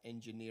provides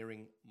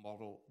engineering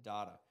model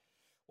data.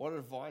 What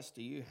advice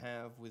do you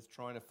have with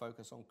trying to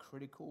focus on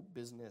critical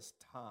business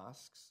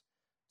tasks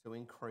to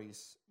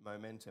increase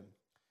momentum?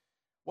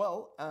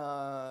 Well,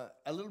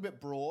 a little bit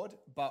broad,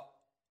 but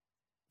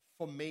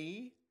for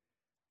me,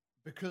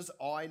 because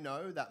I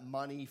know that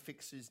money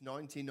fixes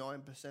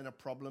 99% of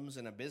problems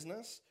in a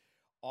business,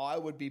 I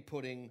would be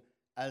putting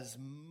as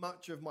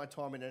much of my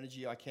time and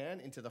energy I can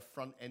into the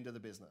front end of the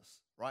business,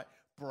 right?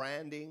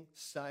 Branding,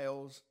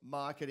 sales,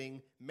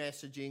 marketing,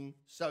 messaging,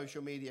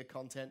 social media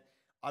content.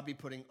 I'd be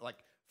putting like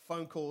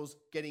phone calls,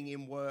 getting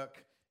in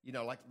work,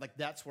 like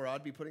that's where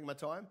I'd be putting my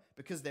time,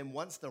 because then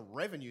once the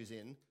revenue's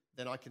in,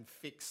 then I can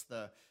fix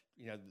the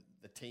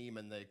team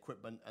and the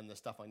equipment and the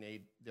stuff I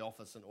need, the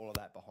office and all of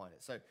that behind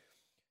it.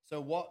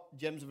 So what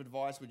gems of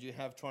advice would you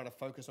have trying to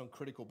focus on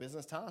critical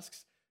business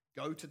tasks?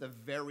 Go to the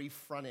very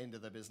front end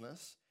of the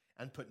business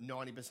and put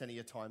 90% of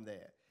your time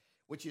there,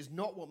 which is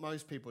not what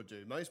most people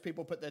do. Most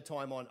people put their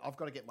time on, I've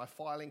got to get my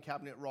filing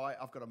cabinet right.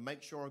 I've got to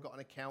make sure I've got an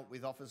account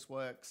with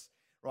Officeworks,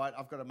 right?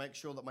 I've got to make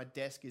sure that my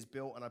desk is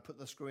built and I put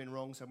the screw in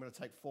wrong, so I'm going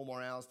to take 4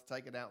 more hours to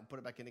take it out and put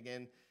it back in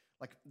again.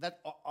 Like that,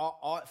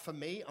 for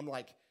me, I'm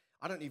like,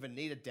 I don't even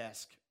need a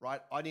desk,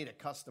 right? I need a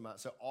customer.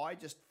 So I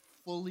just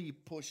fully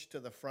push to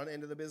the front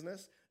end of the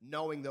business,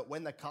 knowing that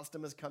when the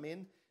customers come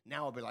in,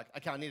 now I'll be like,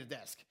 okay, I need a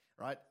desk,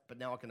 right? But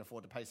now I can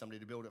afford to pay somebody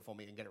to build it for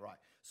me and get it right.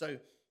 So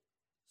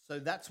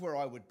that's where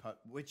I would put,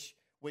 which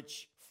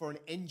for an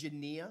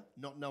engineer,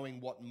 not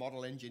knowing what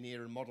model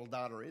engineer and model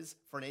data is,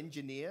 for an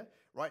engineer,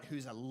 right,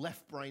 who's a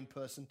left brain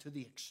person to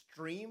the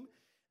extreme,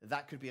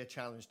 that could be a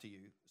challenge to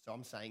you. So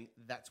I'm saying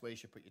that's where you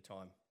should put your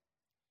time.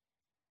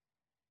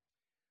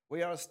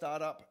 We are a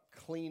startup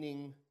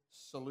cleaning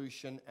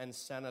solution and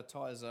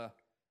sanitizer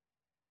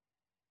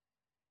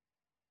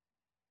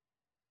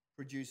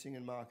producing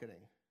and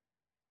marketing.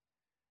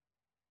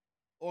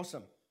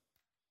 Awesome.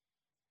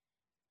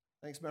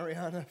 Thanks,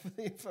 Mariana, for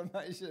the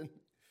information.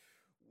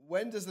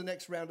 When does the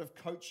next round of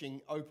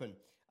coaching open?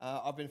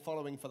 I've been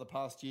following for the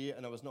past year,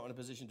 and I was not in a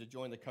position to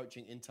join the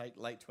coaching intake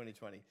late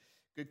 2020.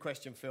 Good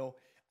question, Phil.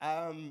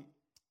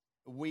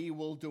 We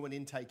will do an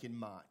intake in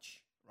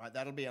March, right?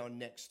 That'll be our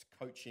next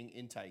coaching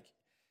intake.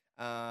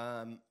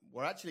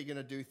 We're actually going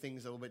to do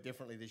things a little bit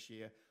differently this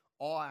year.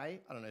 I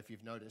don't know if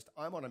you've noticed,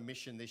 I'm on a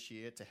mission this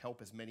year to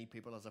help as many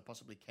people as I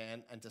possibly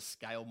can and to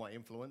scale my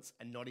influence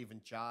and not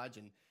even charge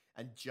and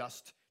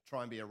just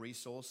try and be a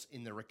resource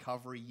in the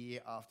recovery year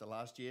after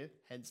last year,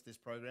 hence this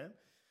program.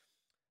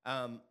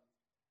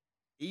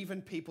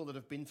 Even people that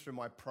have been through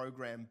my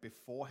program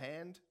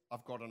beforehand,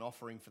 I've got an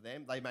offering for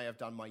them. They may have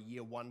done my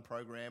year one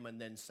program and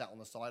then sat on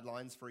the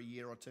sidelines for a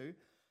year or two.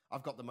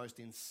 I've got the most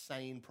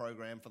insane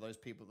program for those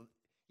people.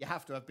 You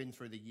have to have been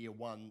through the year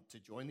one to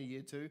join the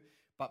year two,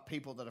 but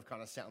people that have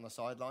kind of sat on the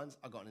sidelines,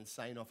 I've got an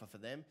insane offer for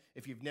them.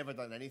 If you've never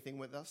done anything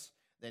with us,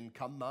 then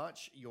come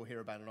March, you'll hear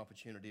about an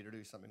opportunity to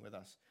do something with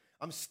us.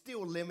 I'm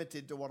still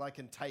limited to what I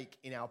can take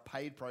in our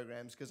paid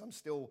programs because I'm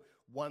still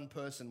one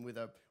person with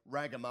a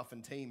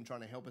ragamuffin team trying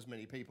to help as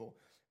many people.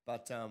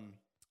 But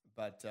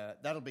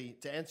that'll be,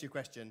 to answer your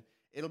question,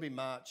 it'll be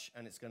March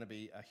and it's going to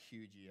be a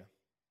huge year.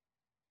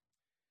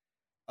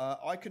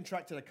 I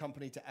contracted a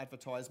company to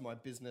advertise my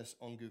business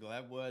on Google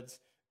AdWords.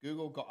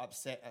 Google got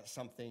upset at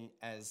something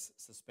as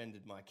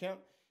suspended my account.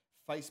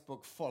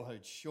 Facebook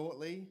followed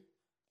shortly.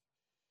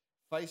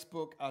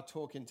 Facebook are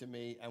talking to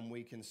me and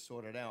we can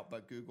sort it out,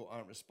 but Google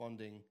aren't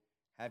responding.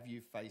 Have you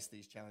faced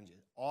these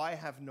challenges? I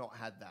have not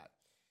had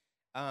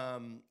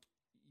that.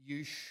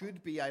 You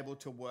should be able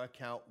to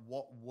work out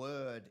what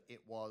word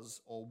it was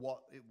or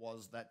what it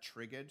was that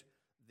triggered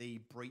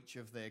the breach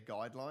of their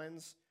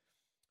guidelines.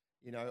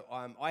 You know,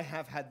 I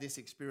have had this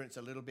experience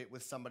a little bit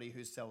with somebody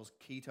who sells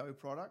keto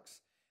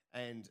products,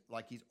 and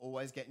like he's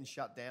always getting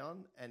shut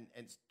down, and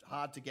it's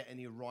hard to get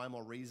any rhyme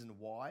or reason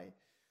why.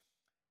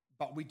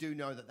 But we do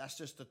know that that's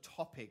just a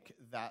topic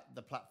that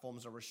the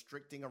platforms are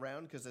restricting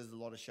around because there's a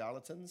lot of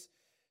charlatans.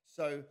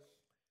 So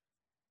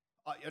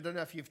I don't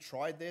know if you've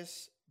tried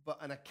this,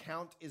 but an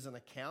account is an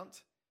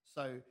account.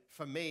 So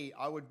for me,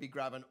 I would be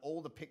grabbing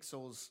all the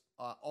pixels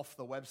off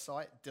the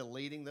website,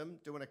 deleting them,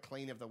 doing a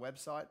clean of the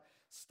website,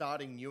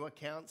 starting new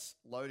accounts,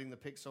 loading the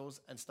pixels,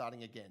 and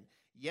starting again.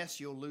 Yes,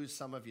 you'll lose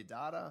some of your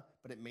data,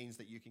 but it means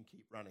that you can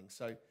keep running.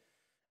 So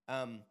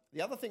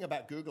the other thing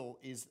about Google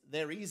is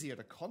they're easier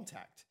to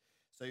contact.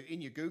 So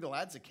in your Google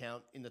Ads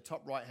account, in the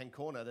top right-hand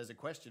corner, there's a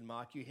question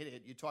mark. You hit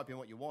it, you type in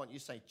what you want, you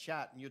say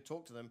chat, and you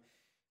talk to them.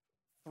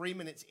 3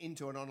 minutes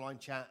into an online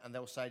chat, and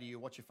they'll say to you,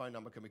 what's your phone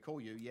number? Can we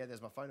call you? Yeah,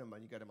 there's my phone number,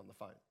 and you go to them on the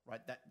phone,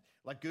 right? That,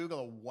 like Google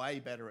are way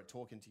better at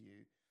talking to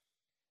you.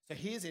 So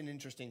here's an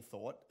interesting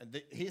thought,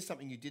 and here's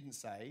something you didn't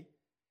say.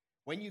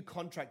 When you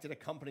contracted a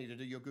company to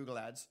do your Google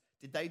Ads,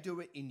 did they do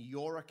it in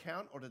your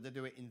account or did they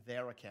do it in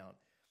their account?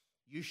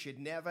 You should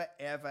never,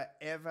 ever,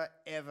 ever,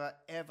 ever,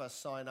 ever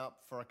sign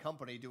up for a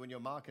company doing your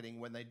marketing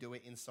when they do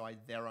it inside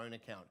their own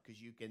account,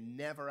 because you can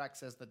never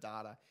access the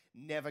data,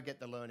 never get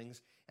the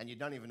learnings, and you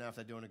don't even know if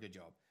they're doing a good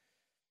job.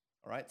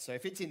 All right, so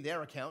if it's in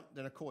their account,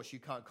 then of course you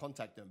can't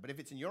contact them. But if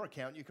it's in your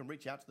account, you can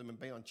reach out to them and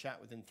be on chat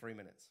within 3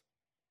 minutes.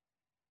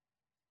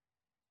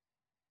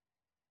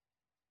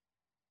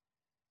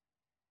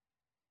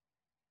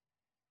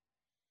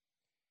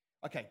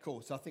 Okay,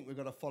 cool. So I think we've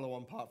got a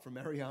follow-on part from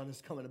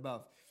Mariana's comment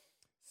above.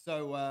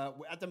 So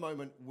at the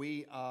moment,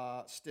 we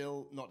are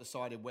still not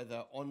decided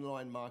whether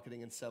online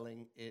marketing and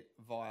selling it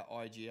via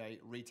IGA,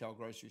 retail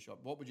grocery shop.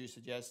 What would you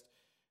suggest?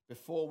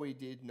 Before we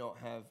did not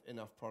have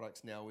enough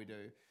products, now we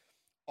do.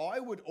 I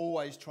would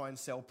always try and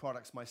sell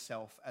products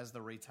myself as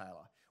the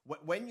retailer.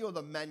 When you're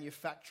the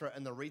manufacturer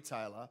and the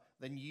retailer,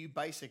 then you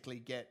basically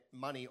get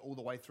money all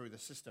the way through the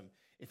system.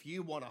 If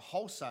you want a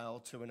wholesale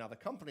to another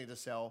company to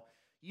sell,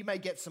 you may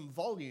get some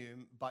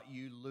volume, but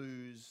you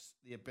lose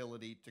the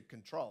ability to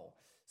control.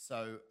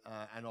 So,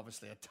 and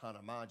obviously a ton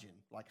of margin,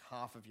 like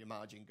half of your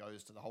margin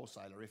goes to the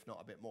wholesaler, if not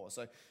a bit more.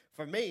 So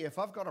for me, if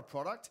I've got a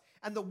product,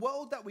 and the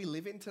world that we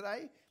live in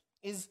today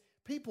is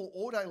people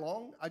all day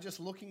long are just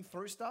looking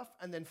through stuff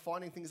and then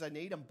finding things they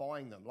need and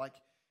buying them. Like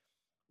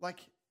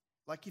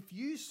if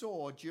you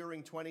saw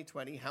during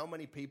 2020 how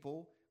many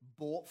people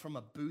bought from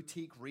a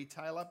boutique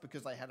retailer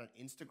because they had an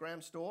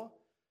Instagram store,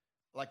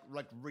 like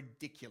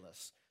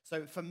ridiculous.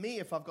 So for me,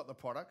 if I've got the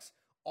products,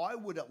 I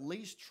would at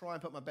least try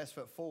and put my best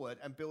foot forward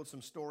and build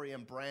some story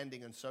and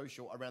branding and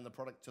social around the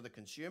product to the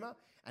consumer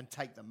and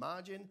take the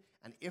margin.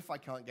 And if I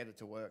can't get it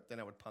to work, then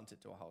I would punt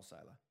it to a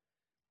wholesaler.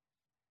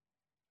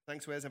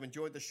 Thanks, Wes. I've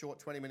enjoyed the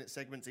short 20-minute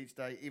segments each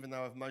day, even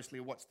though I've mostly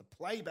watched the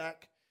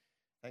playback.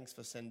 Thanks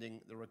for sending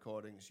the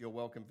recordings. You're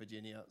welcome,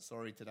 Virginia.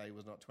 Sorry today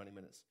was not 20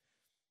 minutes.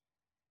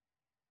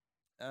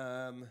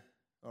 All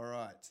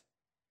right.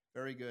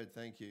 Very good.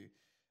 Thank you.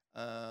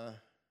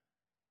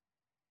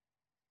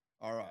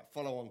 All right,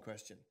 follow-on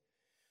question.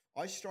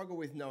 I struggle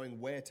with knowing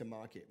where to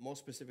market, more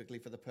specifically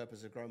for the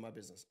purpose of growing my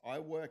business. I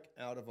work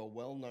out of a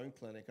well-known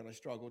clinic and I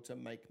struggle to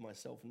make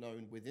myself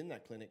known within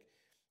that clinic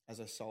as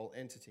a sole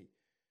entity.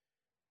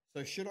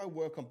 So should I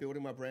work on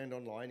building my brand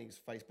online, use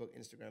Facebook,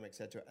 Instagram,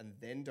 etc., and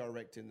then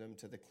directing them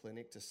to the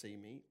clinic to see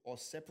me, or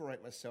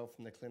separate myself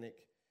from the clinic,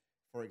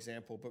 for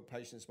example, book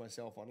patients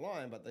myself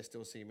online, but they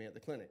still see me at the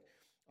clinic?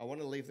 I want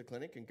to leave the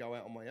clinic and go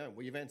out on my own.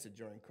 Well, you've answered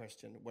during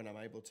question when I'm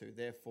able to.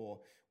 Therefore,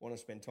 want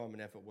to spend time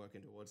and effort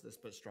working towards this,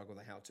 but struggle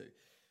the how to.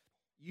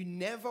 You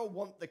never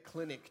want the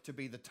clinic to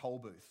be the toll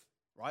booth,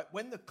 right?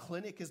 When the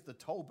clinic is the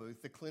toll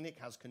booth, the clinic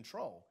has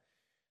control.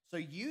 So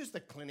use the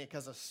clinic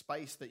as a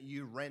space that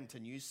you rent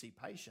and you see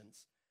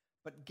patients,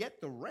 but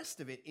get the rest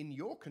of it in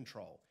your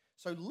control.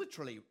 So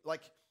literally,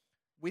 like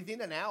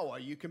within an hour,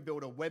 you can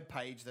build a web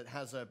page that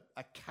has a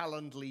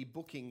Calendly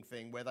booking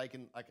thing where they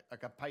can,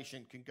 like a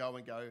patient can go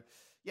and go,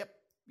 yep,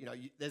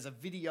 there's a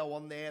video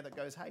on there that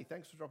goes, hey,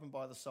 thanks for dropping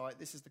by the site.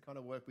 This is the kind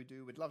of work we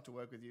do. We'd love to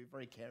work with you.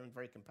 Very caring,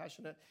 very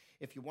compassionate.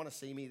 If you want to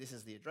see me, this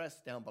is the address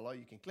down below.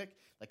 You can click.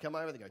 They come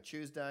over. They go,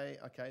 Tuesday.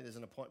 Okay, there's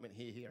an appointment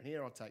here, here, and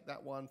here. I'll take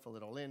that one, fill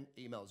it all in.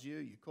 Emails you.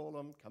 You call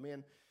them, come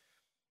in.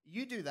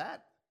 You do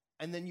that,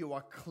 and then you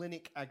are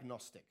clinic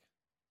agnostic.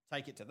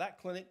 Take it to that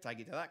clinic,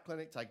 take it to that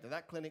clinic, take it to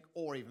that clinic,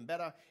 or even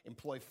better,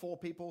 employ 4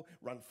 people,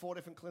 run 4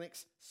 different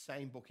clinics,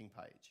 same booking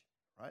page,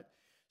 right?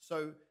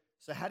 So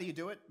how do you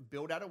do it?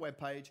 Build out a web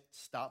page,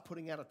 start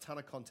putting out a ton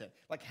of content.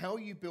 Like how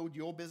you build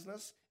your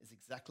business is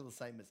exactly the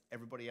same as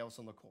everybody else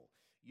on the call.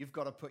 You've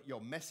got to put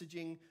your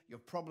messaging, your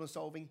problem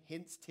solving,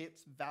 hints,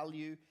 tips,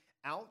 value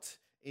out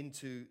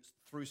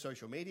through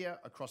social media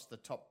across the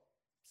top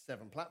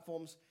 7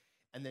 platforms,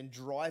 and then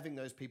driving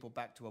those people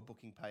back to a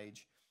booking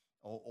page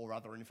or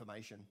other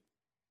information.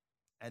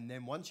 And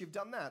then once you've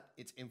done that,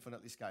 it's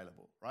infinitely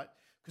scalable, right?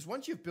 Because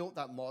once you've built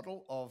that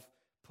model of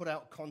put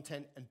out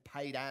content and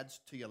paid ads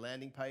to your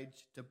landing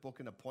page to book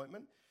an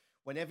appointment,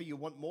 whenever you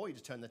want more, you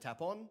just turn the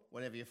tap on.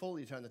 Whenever you're full,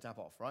 you turn the tap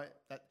off, right?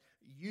 That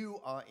you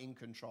are in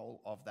control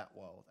of that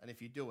world. And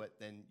if you do it,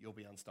 then you'll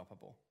be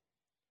unstoppable.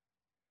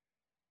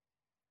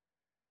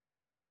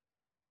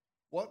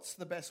 What's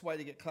the best way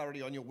to get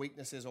clarity on your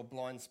weaknesses or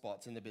blind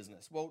spots in the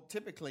business? Well,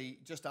 typically,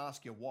 just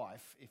ask your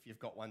wife, if you've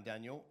got one,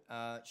 Daniel.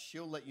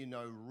 She'll let you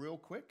know real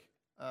quick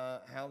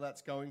how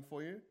that's going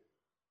for you.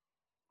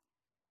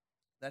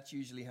 That's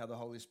usually how the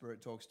Holy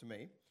Spirit talks to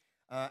me.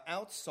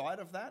 Outside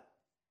of that,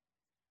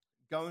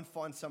 go and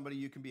find somebody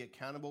you can be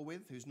accountable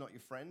with who's not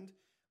your friend.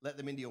 Let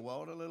them into your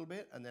world a little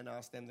bit and then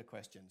ask them the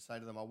question. Say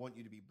to them, I want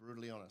you to be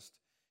brutally honest.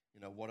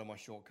 What are my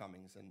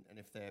shortcomings? And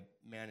if they're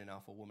man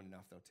enough or woman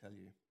enough, they'll tell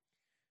you.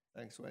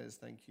 Thanks, Wes.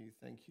 Thank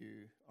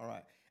you. All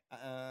right.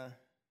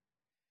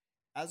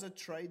 As a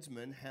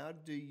tradesman, how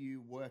do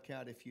you work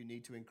out if you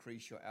need to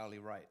increase your hourly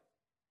rate?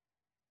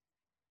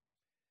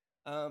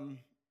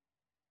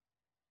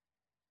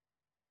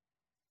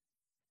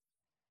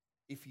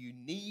 If you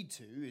need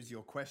to is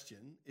your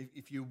question.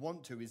 If you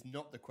want to is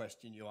not the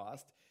question you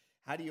asked.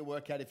 How do you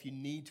work out if you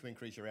need to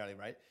increase your hourly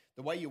rate?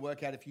 The way you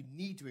work out if you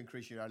need to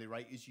increase your hourly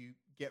rate is you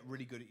get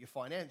really good at your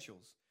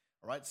financials.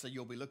 All right, so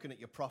you'll be looking at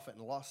your profit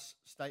and loss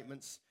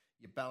statements,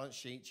 your balance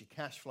sheets, your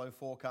cash flow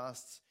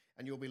forecasts,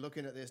 and you'll be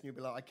looking at this and you'll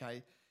be like,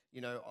 okay,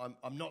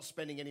 I'm not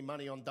spending any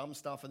money on dumb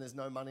stuff and there's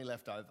no money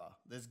left over.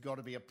 There's got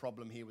to be a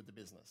problem here with the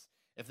business.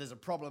 If there's a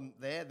problem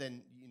there,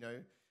 then,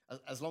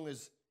 as long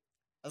as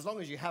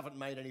you haven't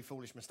made any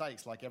foolish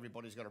mistakes, like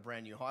everybody's got a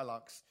brand new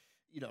Hilux,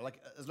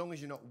 as long as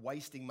you're not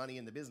wasting money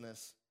in the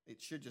business,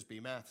 it should just be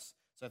maths.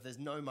 So if there's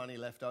no money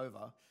left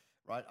over,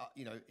 right,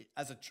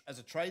 as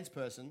a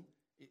tradesperson,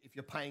 if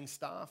you're paying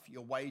staff,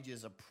 your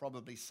wages are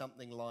probably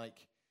something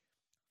like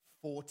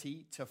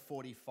 40 to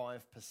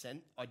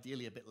 45%,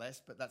 ideally a bit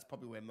less, but that's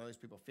probably where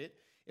most people fit.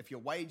 If your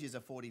wages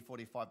are 40,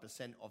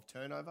 45% of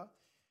turnover,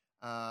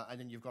 and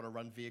then you've got to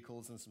run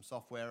vehicles and some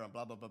software and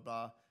blah, blah, blah,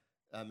 blah,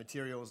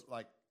 materials,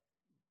 like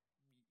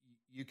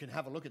you can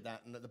have a look at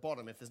that. And at the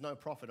bottom, if there's no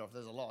profit or if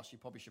there's a loss, you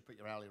probably should put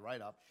your hourly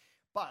rate up.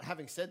 But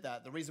having said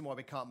that, the reason why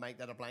we can't make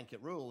that a blanket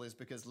rule is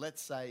because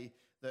let's say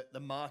that the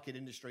market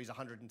industry is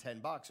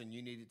 $110 and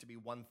you need it to be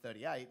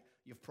 $138,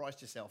 you've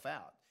priced yourself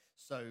out.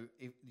 So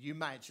you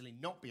may actually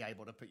not be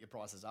able to put your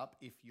prices up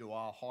if you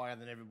are higher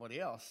than everybody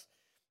else.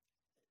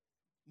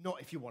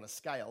 Not if you want to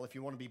scale. If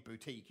you want to be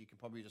boutique, you can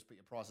probably just put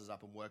your prices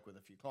up and work with a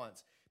few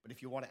clients. But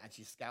if you want to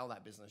actually scale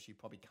that business, you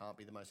probably can't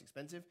be the most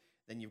expensive.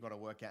 Then you've got to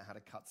work out how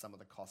to cut some of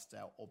the costs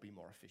out or be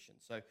more efficient.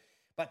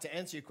 But to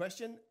answer your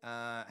question,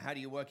 how do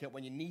you work out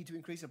when you need to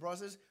increase the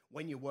prices?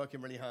 When you're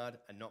working really hard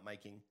and not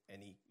making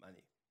any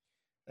money.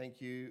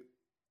 Thank you.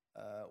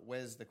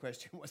 Wes, the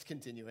question was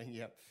continuing.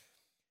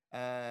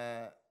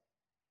 Yeah.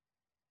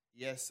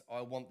 Yes,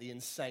 I want the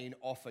insane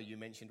offer you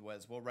mentioned,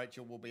 Wes. Well,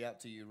 Rachel will be out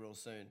to you real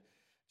soon.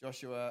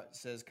 Joshua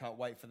says, can't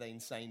wait for the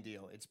insane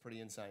deal. It's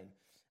pretty insane.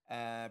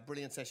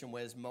 Brilliant session,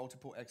 Wes.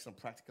 Multiple excellent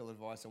practical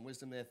advice and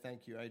wisdom there.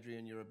 Thank you,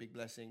 Adrian. You're a big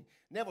blessing.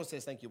 Neville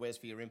says, thank you, Wes,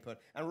 for your input.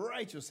 And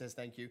Rachel says,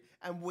 thank you.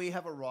 And we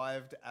have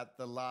arrived at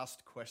the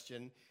last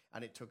question,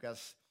 and it took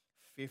us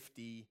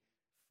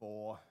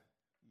 54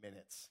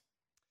 minutes.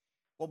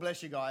 Well,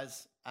 bless you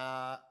guys.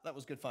 That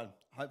was good fun.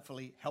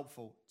 Hopefully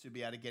helpful to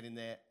be able to get in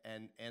there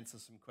and answer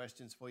some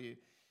questions for you.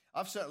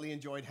 I've certainly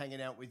enjoyed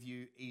hanging out with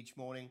you each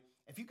morning.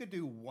 If you could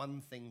do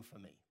one thing for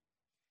me,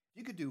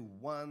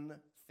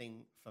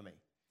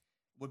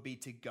 would be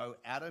to go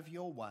out of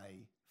your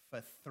way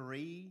for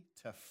 3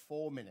 to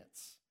 4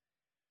 minutes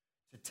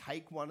to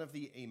take one of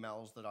the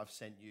emails that I've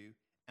sent you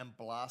and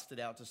blast it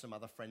out to some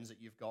other friends that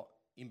you've got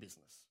in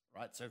business,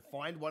 right? So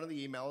find one of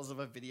the emails of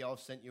a video I've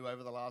sent you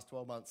over the last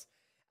 12 months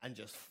and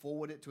just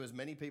forward it to as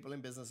many people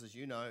in business as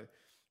you know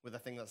with a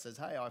thing that says,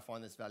 hey, I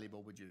find this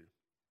valuable, would you?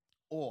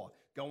 Or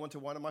go onto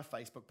one of my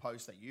Facebook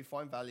posts that you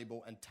find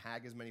valuable and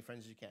tag as many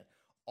friends as you can.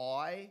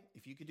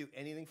 If you could do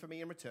anything for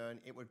me in return,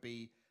 it would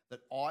be that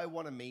I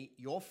want to meet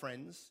your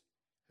friends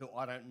who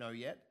I don't know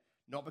yet,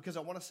 Not because I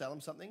want to sell them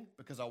something,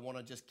 because I want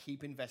to just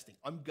keep investing.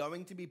 I'm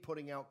going to be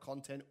putting out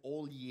content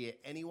all year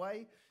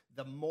anyway.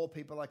 The more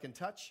people I can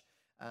touch,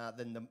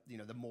 then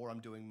the more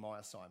I'm doing my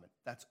assignment.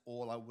 That's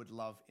all I would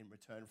love in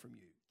return from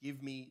you.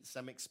 Give me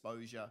some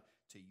exposure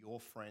to your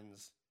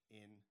friends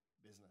in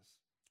business.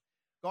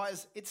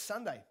 Guys, it's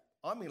Sunday.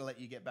 I'm going to let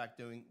you get back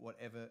doing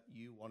whatever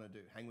you want to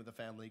do. Hang with the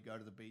family, go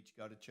to the beach,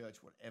 go to church,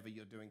 whatever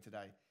you're doing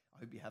today. I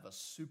hope you have a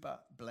super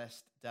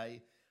blessed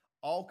day.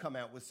 I'll come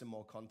out with some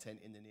more content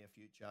in the near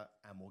future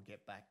and we'll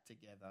get back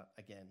together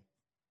again.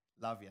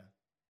 Love you.